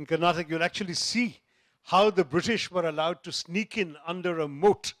in Karnataka, you'll actually see how the British were allowed to sneak in under a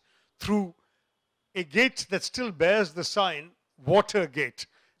moat through a gate that still bears the sign, Water Gate.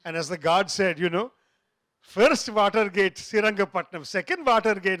 And as the guard said, you know, first Water Gate, Srirangapatnam, second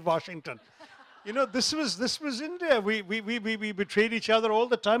Water Gate, Washington. You know, this was India. We betrayed each other all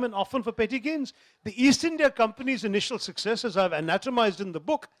the time and often for petty gains. The East India Company's initial success, as I've anatomized in the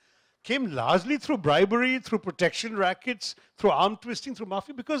book, came largely through bribery, through protection rackets, through arm twisting, through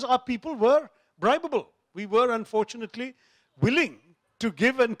mafia, because our people were bribable. We were, unfortunately, willing to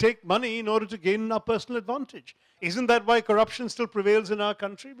give and take money in order to gain our personal advantage. Isn't that why corruption still prevails in our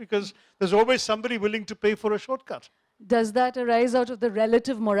country? Because there's always somebody willing to pay for a shortcut. Does that arise out of the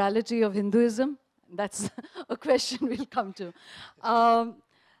relative morality of Hinduism? That's a question we'll come to.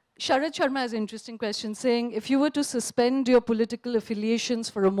 Sharad Sharma has an interesting question saying, if you were to suspend your political affiliations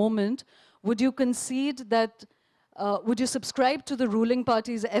for a moment, would you concede that, would you subscribe to the ruling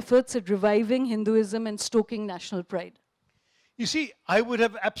party's efforts at reviving Hinduism and stoking national pride? You see, I would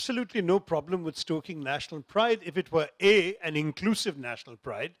have absolutely no problem with stoking national pride if it were A, an inclusive national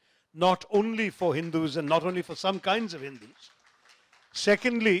pride, not only for Hindus and not only for some kinds of Hindus.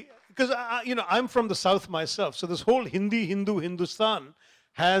 Secondly, because you know, I'm from the South myself, so this whole Hindi, Hindu, Hindustan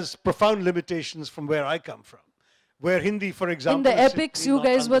has profound limitations from where I come from. Where Hindi, for example, in the epics, you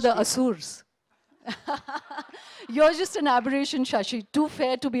guys were the Asurs. You're just an aberration, Shashi. Too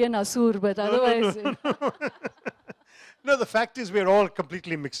fair to be an Asur, but otherwise... No, the fact is we're all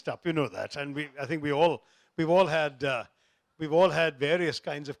completely mixed up. You know that. And I think we've all had various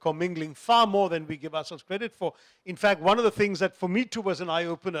kinds of commingling, far more than we give ourselves credit for. In fact, one of the things that for me too was an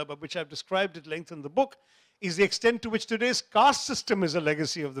eye-opener, but which I've described at length in the book, is the extent to which today's caste system is a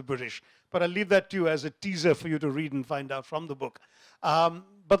legacy of the British. But I'll leave that to you as a teaser for you to read and find out from the book.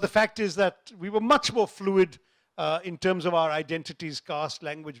 But the fact is that we were much more fluid in terms of our identities, caste,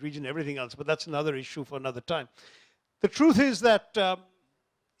 language, region, everything else. But that's another issue for another time. The truth is that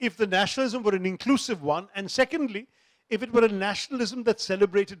if the nationalism were an inclusive one, and secondly, if it were a nationalism that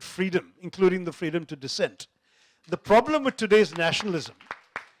celebrated freedom, including the freedom to dissent. The problem with today's nationalism,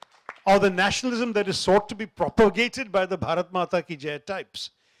 or the nationalism that is sought to be propagated by the Bharat Mata Ki Jai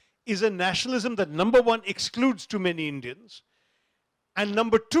types, is a nationalism that, number one, excludes too many Indians, and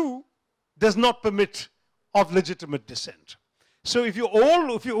number two, does not permit of legitimate dissent. So if you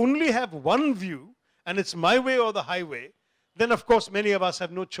only have one view, and it's my way or the highway, then of course many of us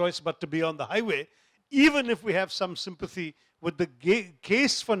have no choice but to be on the highway, even if we have some sympathy with the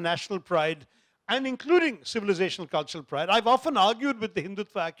case for national pride and including civilizational cultural pride. I've often argued with the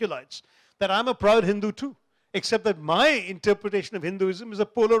Hindutva acolytes that I'm a proud Hindu too, except that my interpretation of Hinduism is a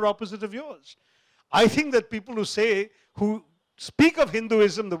polar opposite of yours. I think that people who speak of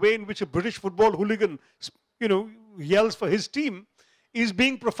Hinduism the way in which a British football hooligan, you know, yells for his team, is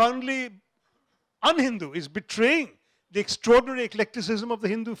being profoundly un-Hindu, is betraying the extraordinary eclecticism of the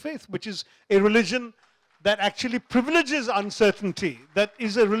Hindu faith, which is a religion that actually privileges uncertainty, that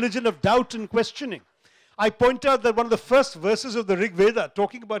is a religion of doubt and questioning. I point out that one of the first verses of the Rig Veda,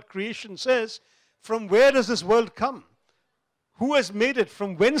 talking about creation, says, from where does this world come? Who has made it?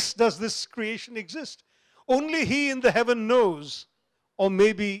 From whence does this creation exist? Only he in the heaven knows, or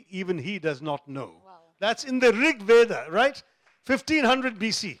maybe even he does not know. Wow. That's in the Rig Veda, right? 1500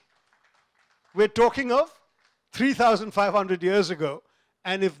 BC. We're talking of 3,500 years ago,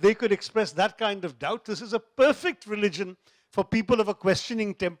 and if they could express that kind of doubt, this is a perfect religion for people of a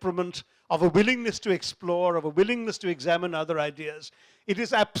questioning temperament, of a willingness to explore, of a willingness to examine other ideas. It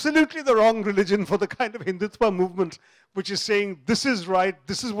is absolutely the wrong religion for the kind of Hindutva movement which is saying this is right,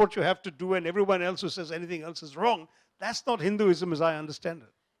 this is what you have to do, and everyone else who says anything else is wrong. That's not Hinduism as I understand it.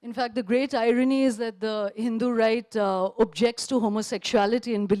 In fact, the great irony is that the Hindu right objects to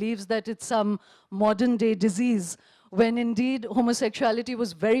homosexuality and believes that it's some modern-day disease, when indeed homosexuality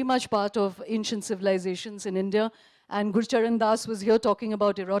was very much part of ancient civilizations in India. And Gurcharan Das was here talking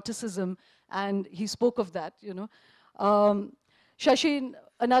about eroticism, and he spoke of that, you know. Shashi,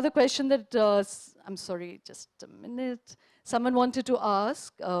 another question that, I'm sorry, just a minute. Someone wanted to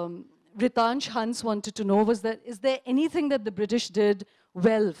ask, Ritansh Hans wanted to know, was that, is there anything that the British did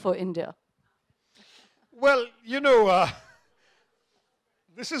well for India? Well, you know,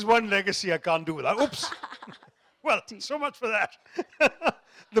 This is one legacy I can't do without. Oops. Well, so much for that.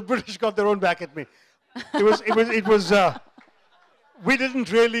 The British got their own back at me. We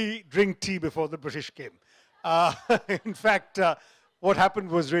didn't really drink tea before the British came. In fact, what happened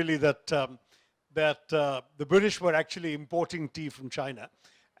was really that the British were actually importing tea from China,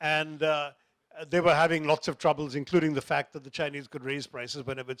 and they were having lots of troubles, including the fact that the Chinese could raise prices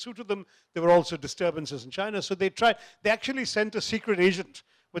whenever it suited them. There were also disturbances in China, so they actually sent a secret agent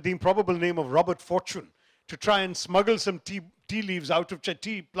with the improbable name of Robert Fortune to try and smuggle some tea leaves out of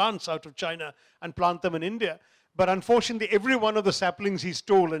tea plants out of China and plant them in India. But unfortunately, every one of the saplings he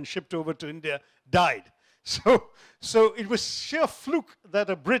stole and shipped over to India died. So it was sheer fluke that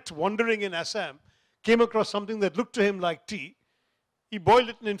a Brit wandering in Assam came across something that looked to him like tea. He boiled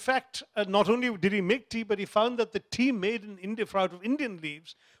it, and in fact, not only did he make tea, but he found that the tea made in India out of Indian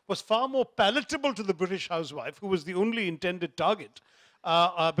leaves was far more palatable to the British housewife, who was the only intended target,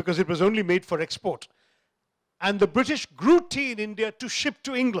 because it was only made for export. And the British grew tea in India to ship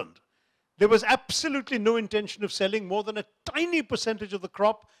to England. There was absolutely no intention of selling more than a tiny percentage of the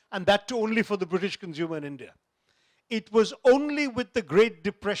crop, and that too only for the British consumer in India. It was only with the Great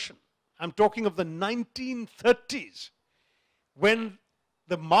Depression, I'm talking of the 1930s, when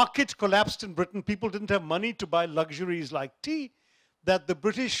the market collapsed in Britain, people didn't have money to buy luxuries like tea, that the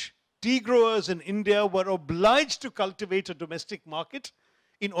British tea growers in India were obliged to cultivate a domestic market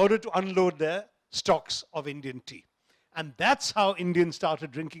in order to unload their stocks of Indian tea. And that's how Indians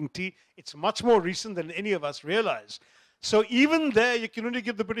started drinking tea. It's much more recent than any of us realize. So even there, you can only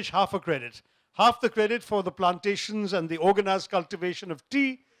give the British half a credit. Half the credit for the plantations and the organized cultivation of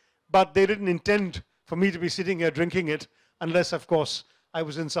tea, but they didn't intend for me to be sitting here drinking it, unless, of course, I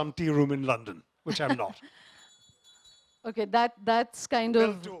was in some tea room in London, which I'm not. Okay, that's kind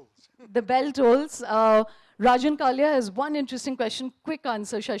of Bell tolls. the bell tolls. Rajan Kalia has one interesting question. Quick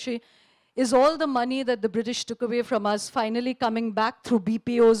answer, Shashi. Is all the money that the British took away from us finally coming back through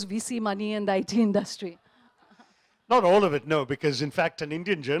BPOs, VC money, and the IT industry? Not all of it, no, because in fact, an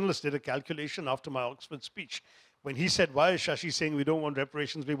Indian journalist did a calculation after my Oxford speech when he said, why is Shashi saying we don't want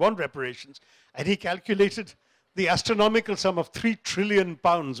reparations? We want reparations. And he calculated the astronomical sum of £3 trillion,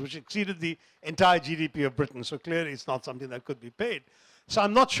 which exceeded the entire GDP of Britain. So clearly it's not something that could be paid. So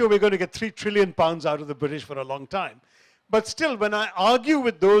I'm not sure we're going to get £3 trillion out of the British for a long time. But still, when I argue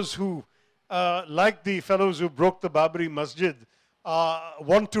with those who, like the fellows who broke the Babri Masjid,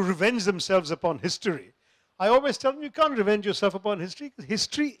 want to revenge themselves upon history, I always tell them you can't revenge yourself upon history, because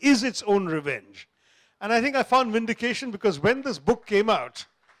history is its own revenge. And I think I found vindication because when this book came out,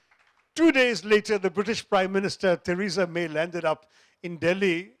 2 days later, the British Prime Minister, Theresa May, landed up in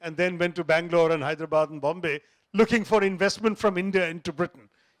Delhi and then went to Bangalore and Hyderabad and Bombay looking for investment from India into Britain.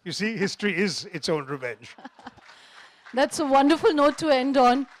 You see, history is its own revenge. That's a wonderful note to end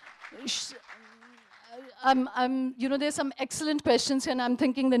on. You know, there's some excellent questions here, and I'm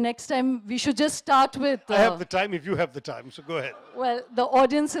thinking the next time we should just start with... I have the time if you have the time, so go ahead. Well, the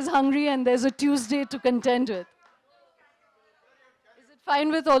audience is hungry and there's a Tuesday to contend with. Is it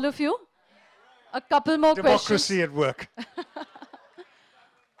fine with all of you? A couple more Democracy questions. at work.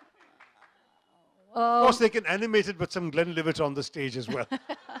 Of course, they can animate it with some Glenlivet on the stage as well.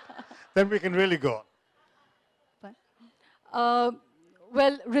 Then we can really go on.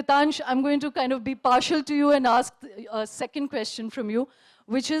 Well, Ritansh, I'm going to kind of be partial to you and ask a second question from you,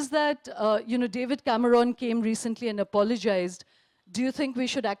 which is that, you know, David Cameron came recently and apologized. Do you think we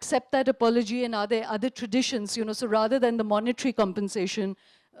should accept that apology, and are there other traditions, you know, so rather than the monetary compensation,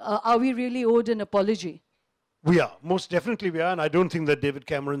 are we really owed an apology? We are, most definitely we are, and I don't think that David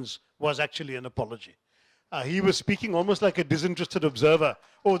Cameron's was actually an apology. He was speaking almost like a disinterested observer.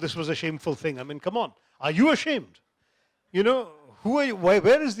 Oh, this was a shameful thing. I mean, come on, are you ashamed? You know, who are you?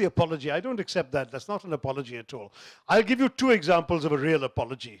 Where is the apology? I don't accept that. That's not an apology at all. I'll give you two examples of a real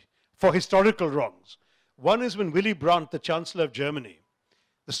apology for historical wrongs. One is when Willy Brandt, the Chancellor of Germany,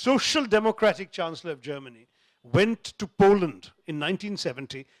 the Social Democratic Chancellor of Germany, went to Poland in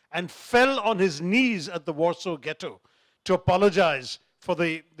 1970 and fell on his knees at the Warsaw Ghetto to apologize for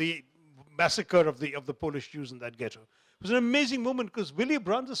the massacre of the Polish Jews in that ghetto. It was an amazing moment because Willy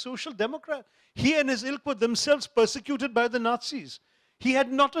Brandt, a social democrat, he and his ilk were themselves persecuted by the Nazis. He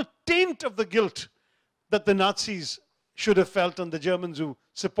had not a taint of the guilt that the Nazis should have felt and the Germans who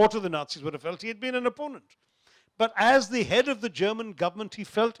supported the Nazis would have felt. He had been an opponent. But as the head of the German government, he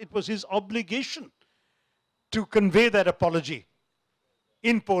felt it was his obligation to convey that apology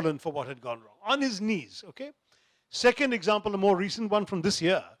in Poland for what had gone wrong, on his knees, okay? Second example, a more recent one from this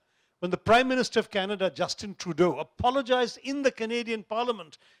year, when the Prime Minister of Canada, Justin Trudeau, apologized in the Canadian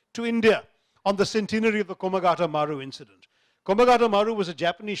Parliament to India on the centenary of the Komagata Maru incident. Komagata Maru was a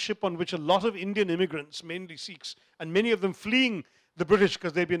Japanese ship on which a lot of Indian immigrants, mainly Sikhs, and many of them fleeing the British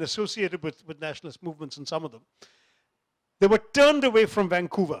because they'd been associated with nationalist movements, and some of them, they were turned away from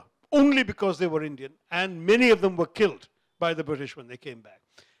Vancouver only because they were Indian, and many of them were killed by the British when they came back.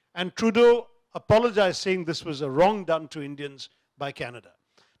 And Trudeau apologized, saying this was a wrong done to Indians by Canada.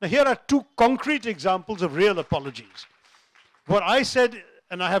 Now, here are two concrete examples of real apologies. What I said,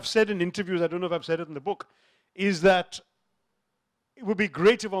 and I have said in interviews, I don't know if I've said it in the book, is that it would be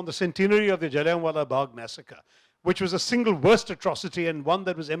great if on the centenary of the Jallianwala Bagh massacre, which was a single worst atrocity and one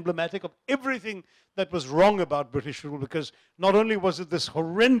that was emblematic of everything that was wrong about British rule, because not only was it this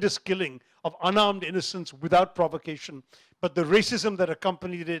horrendous killing of unarmed innocents without provocation, but the racism that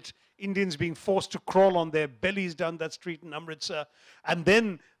accompanied it, Indians being forced to crawl on their bellies down that street in Amritsar, and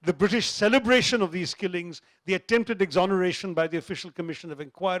then the British celebration of these killings, the attempted exoneration by the Official Commission of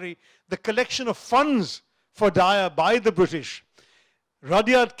Inquiry, the collection of funds for Dyer by the British,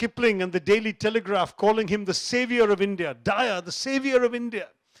 Rudyard Kipling and the Daily Telegraph calling him the savior of India, Dyer, the savior of India.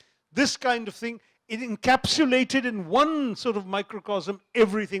 This kind of thing, it encapsulated in one sort of microcosm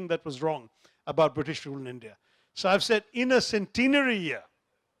everything that was wrong about British rule in India. So I've said in a centenary year,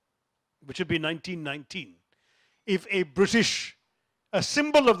 which would be 1919, if a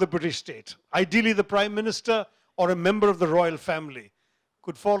symbol of the British state, ideally the Prime Minister or a member of the royal family,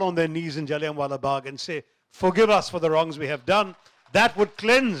 could fall on their knees in Jallianwala Bagh and say, forgive us for the wrongs we have done, that would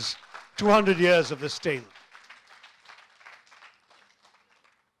cleanse 200 years of the stain.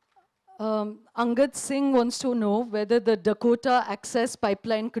 Angad Singh wants to know whether the Dakota Access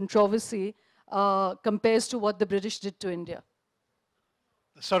Pipeline controversy compares to what the British did to India.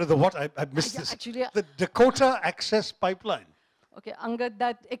 Sorry, the what? I missed this. Actually, the Dakota Access Pipeline. Okay, Angad,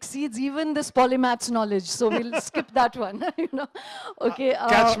 that exceeds even this polymath's knowledge, so we'll skip that one. You know? Okay.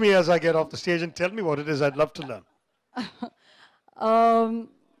 Catch me as I get off the stage and tell me what it is. I'd love to learn.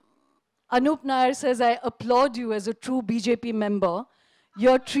 Anup Nair says, I applaud you as a true BJP member.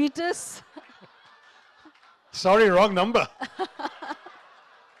 Your treatise... Sorry, wrong number.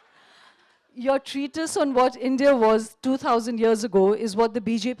 Your treatise on what India was 2,000 years ago is what the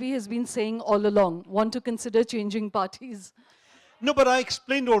BJP has been saying all along. Want to consider changing parties? No, but I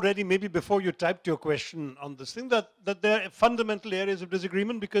explained already, maybe before you typed your question on this thing, that there are fundamental areas of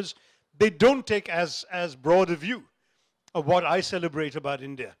disagreement because they don't take as broad a view of what I celebrate about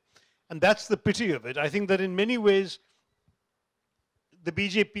India. And that's the pity of it. I think that in many ways, the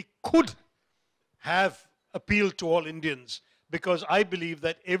BJP could have appealed to all Indians, because I believe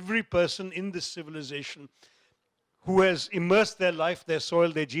that every person in this civilization who has immersed their life, their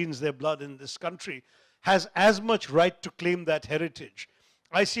soil, their genes, their blood in this country has as much right to claim that heritage.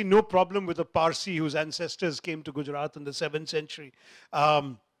 I see no problem with a Parsi whose ancestors came to Gujarat in the 7th century.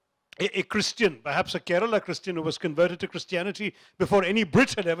 A Christian, perhaps a Kerala Christian who was converted to Christianity before any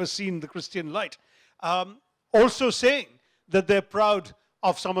Brit had ever seen the Christian light, also saying that they're proud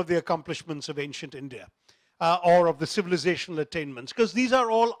of some of the accomplishments of ancient India. Or of the civilizational attainments, because these are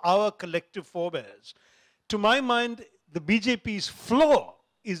all our collective forebears. To my mind, the BJP's flaw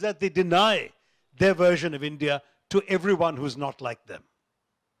is that they deny their version of India to everyone who's not like them.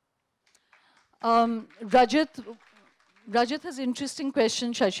 Rajat has an interesting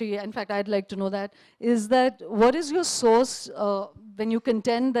question, Shashi. In fact, I'd like to know that. Is that, what is your source when you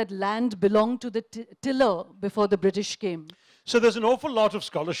contend that land belonged to the tiller before the British came? So there's an awful lot of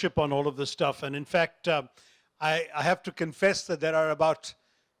scholarship on all of this stuff. And in fact, I have to confess that there are about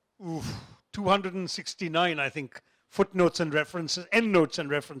 269, I think, footnotes and references, endnotes and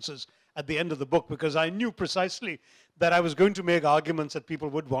references at the end of the book, because I knew precisely that I was going to make arguments that people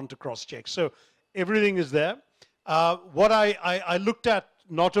would want to cross-check. So everything is there. What I looked at,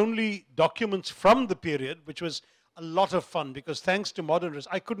 not only documents from the period, which was a lot of fun, because thanks to modernists,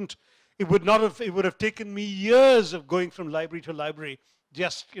 it would have taken me years of going from library to library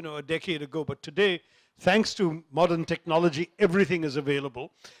just, a decade ago. But today, thanks to modern technology, everything is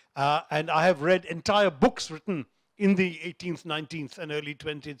available. And I have read entire books written in the 18th, 19th, and early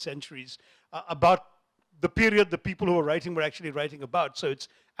 20th centuries about the period the people who were actually writing about. So it's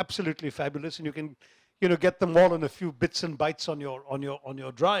absolutely fabulous, and you can, get them all in a few bits and bytes on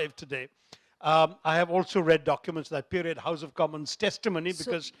your drive today. I have also read documents of that period, House of Commons testimony,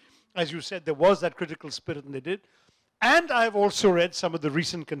 because, as you said, there was that critical spirit, and they did. And I've also read some of the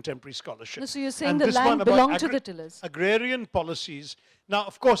recent contemporary scholarship. So you're saying the land belonged to the tillers? Agrarian policies. Now,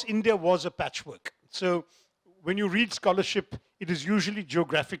 of course, India was a patchwork. So when you read scholarship, it is usually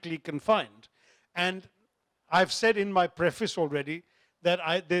geographically confined. And I've said in my preface already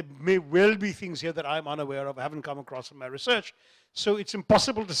that there may well be things here that I'm unaware of, I haven't come across in my research. So it's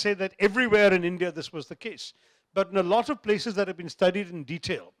impossible to say that everywhere in India this was the case. but in a lot of places that have been studied in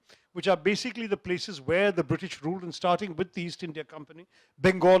detail, which are basically the places where the British ruled, and starting with the East India Company,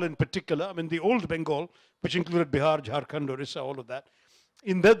 Bengal in particular. I mean, the old Bengal, which included Bihar, Jharkhand, Orissa, all of that.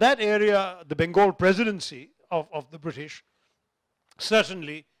 In that area, the Bengal presidency of the British,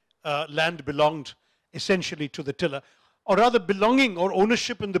 certainly land belonged essentially to the tiller. Or rather, belonging or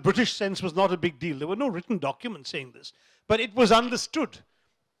ownership in the British sense was not a big deal. There were no written documents saying this. But it was understood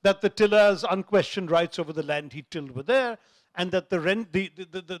that the tiller's unquestioned rights over the land he tilled were there, and that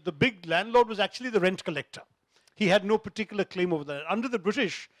the big landlord was actually the rent collector. He had no particular claim over that. Under the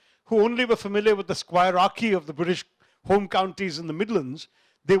British, who only were familiar with the squirearchy of the British home counties in the Midlands,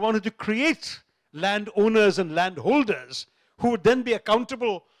 they wanted to create landowners and landholders who would then be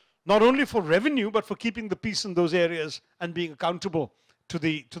accountable not only for revenue, but for keeping the peace in those areas and being accountable to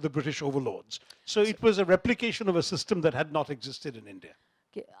the British overlords. So it was a replication of a system that had not existed in India.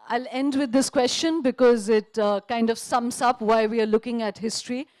 Okay. I'll end with this question because it kind of sums up why we are looking at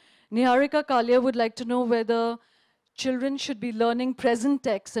history. Niharika Kalia would like to know whether children should be learning present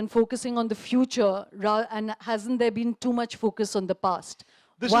tense and focusing on the future, and hasn't there been too much focus on the past?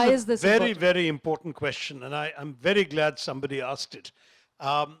 Why is this very, very important question, and I'm very glad somebody asked it.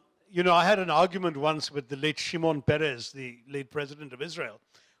 You know, I had an argument once with the late Shimon Peres, the late president of Israel,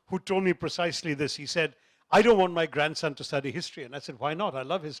 who told me precisely this. He said, I don't want my grandson to study history. And I said, why not? I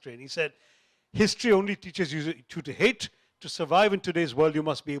love history. And he said, history only teaches you to hate. To survive in today's world, you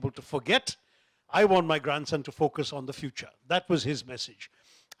must be able to forget. I want my grandson to focus on the future. That was his message.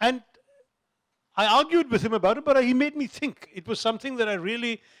 And I argued with him about it, but he made me think. It was something that I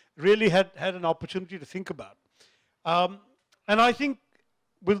really had an opportunity to think about. And I think,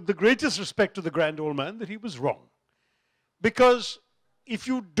 with the greatest respect to the grand old man, that he was wrong. Because if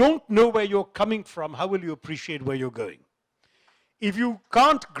you don't know where you're coming from, how will you appreciate where you're going? If you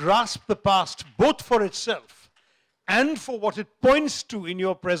can't grasp the past, both for itself and for what it points to in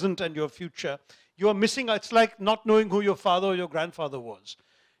your present and your future, you're missing out. It's like not knowing who your father or your grandfather was.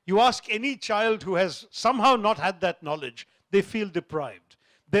 You ask any child who has somehow not had that knowledge, they feel deprived.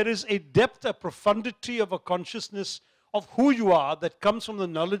 There is a depth, a profundity of a consciousness of who you are that comes from the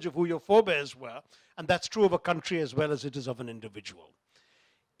knowledge of who your forebears were, and that's true of a country as well as it is of an individual.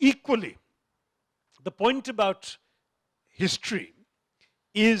 Equally, the point about history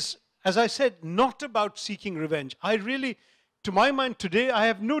is, as I said, not about seeking revenge. I really, to my mind today, I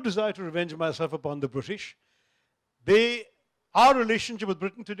have no desire to revenge myself upon the British. Our relationship with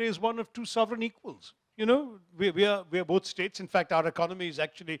Britain today is one of two sovereign equals. You know, we are both states. In fact, our economy is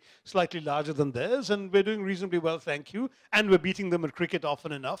actually slightly larger than theirs, and we're doing reasonably well, thank you. And we're beating them at cricket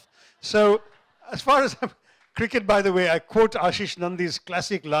often enough. So, as far as cricket, by the way, I quote Ashish Nandi's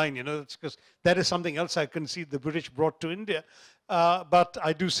classic line, you know, it's because that is something else I concede the British brought to India. But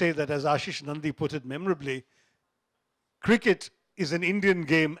I do say that, as Ashish Nandi put it memorably, cricket is an Indian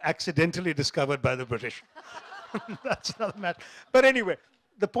game accidentally discovered by the British. That's another matter. But anyway,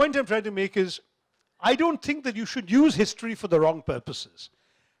 the point I'm trying to make is, I don't think that you should use history for the wrong purposes.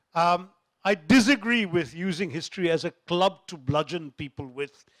 I disagree with using history as a club to bludgeon people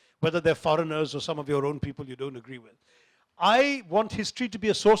with, whether they're foreigners or some of your own people you don't agree with. I want history to be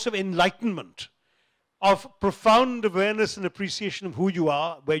a source of enlightenment, of profound awareness and appreciation of who you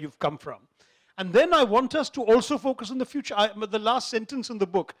are, where you've come from. And then I want us to also focus on the future. The last sentence in the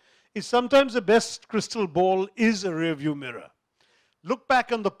book is, sometimes the best crystal ball is a rearview mirror. Look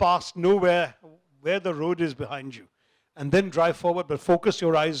back on the past, know where the road is behind you, and then drive forward, but focus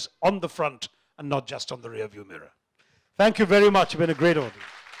your eyes on the front and not just on the rearview mirror. Thank you very much. It's been a great audience.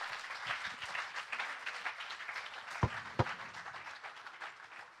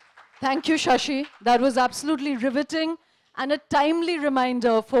 Thank you, Shashi. That was absolutely riveting and a timely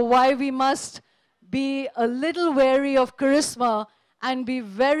reminder for why we must be a little wary of charisma and be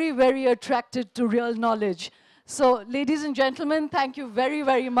very, very attracted to real knowledge. So, ladies and gentlemen, thank you very,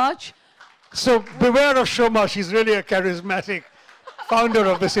 very much. So beware of Shoma. She's really a charismatic founder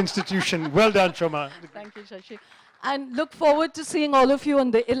of this institution. Well done, Shoma. Thank you, Shashi. And look forward to seeing all of you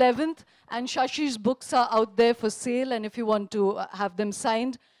on the 11th. And Shashi's books are out there for sale, and if you want to have them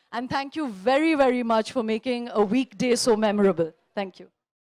signed. And thank you very, very much for making a weekday so memorable. Thank you.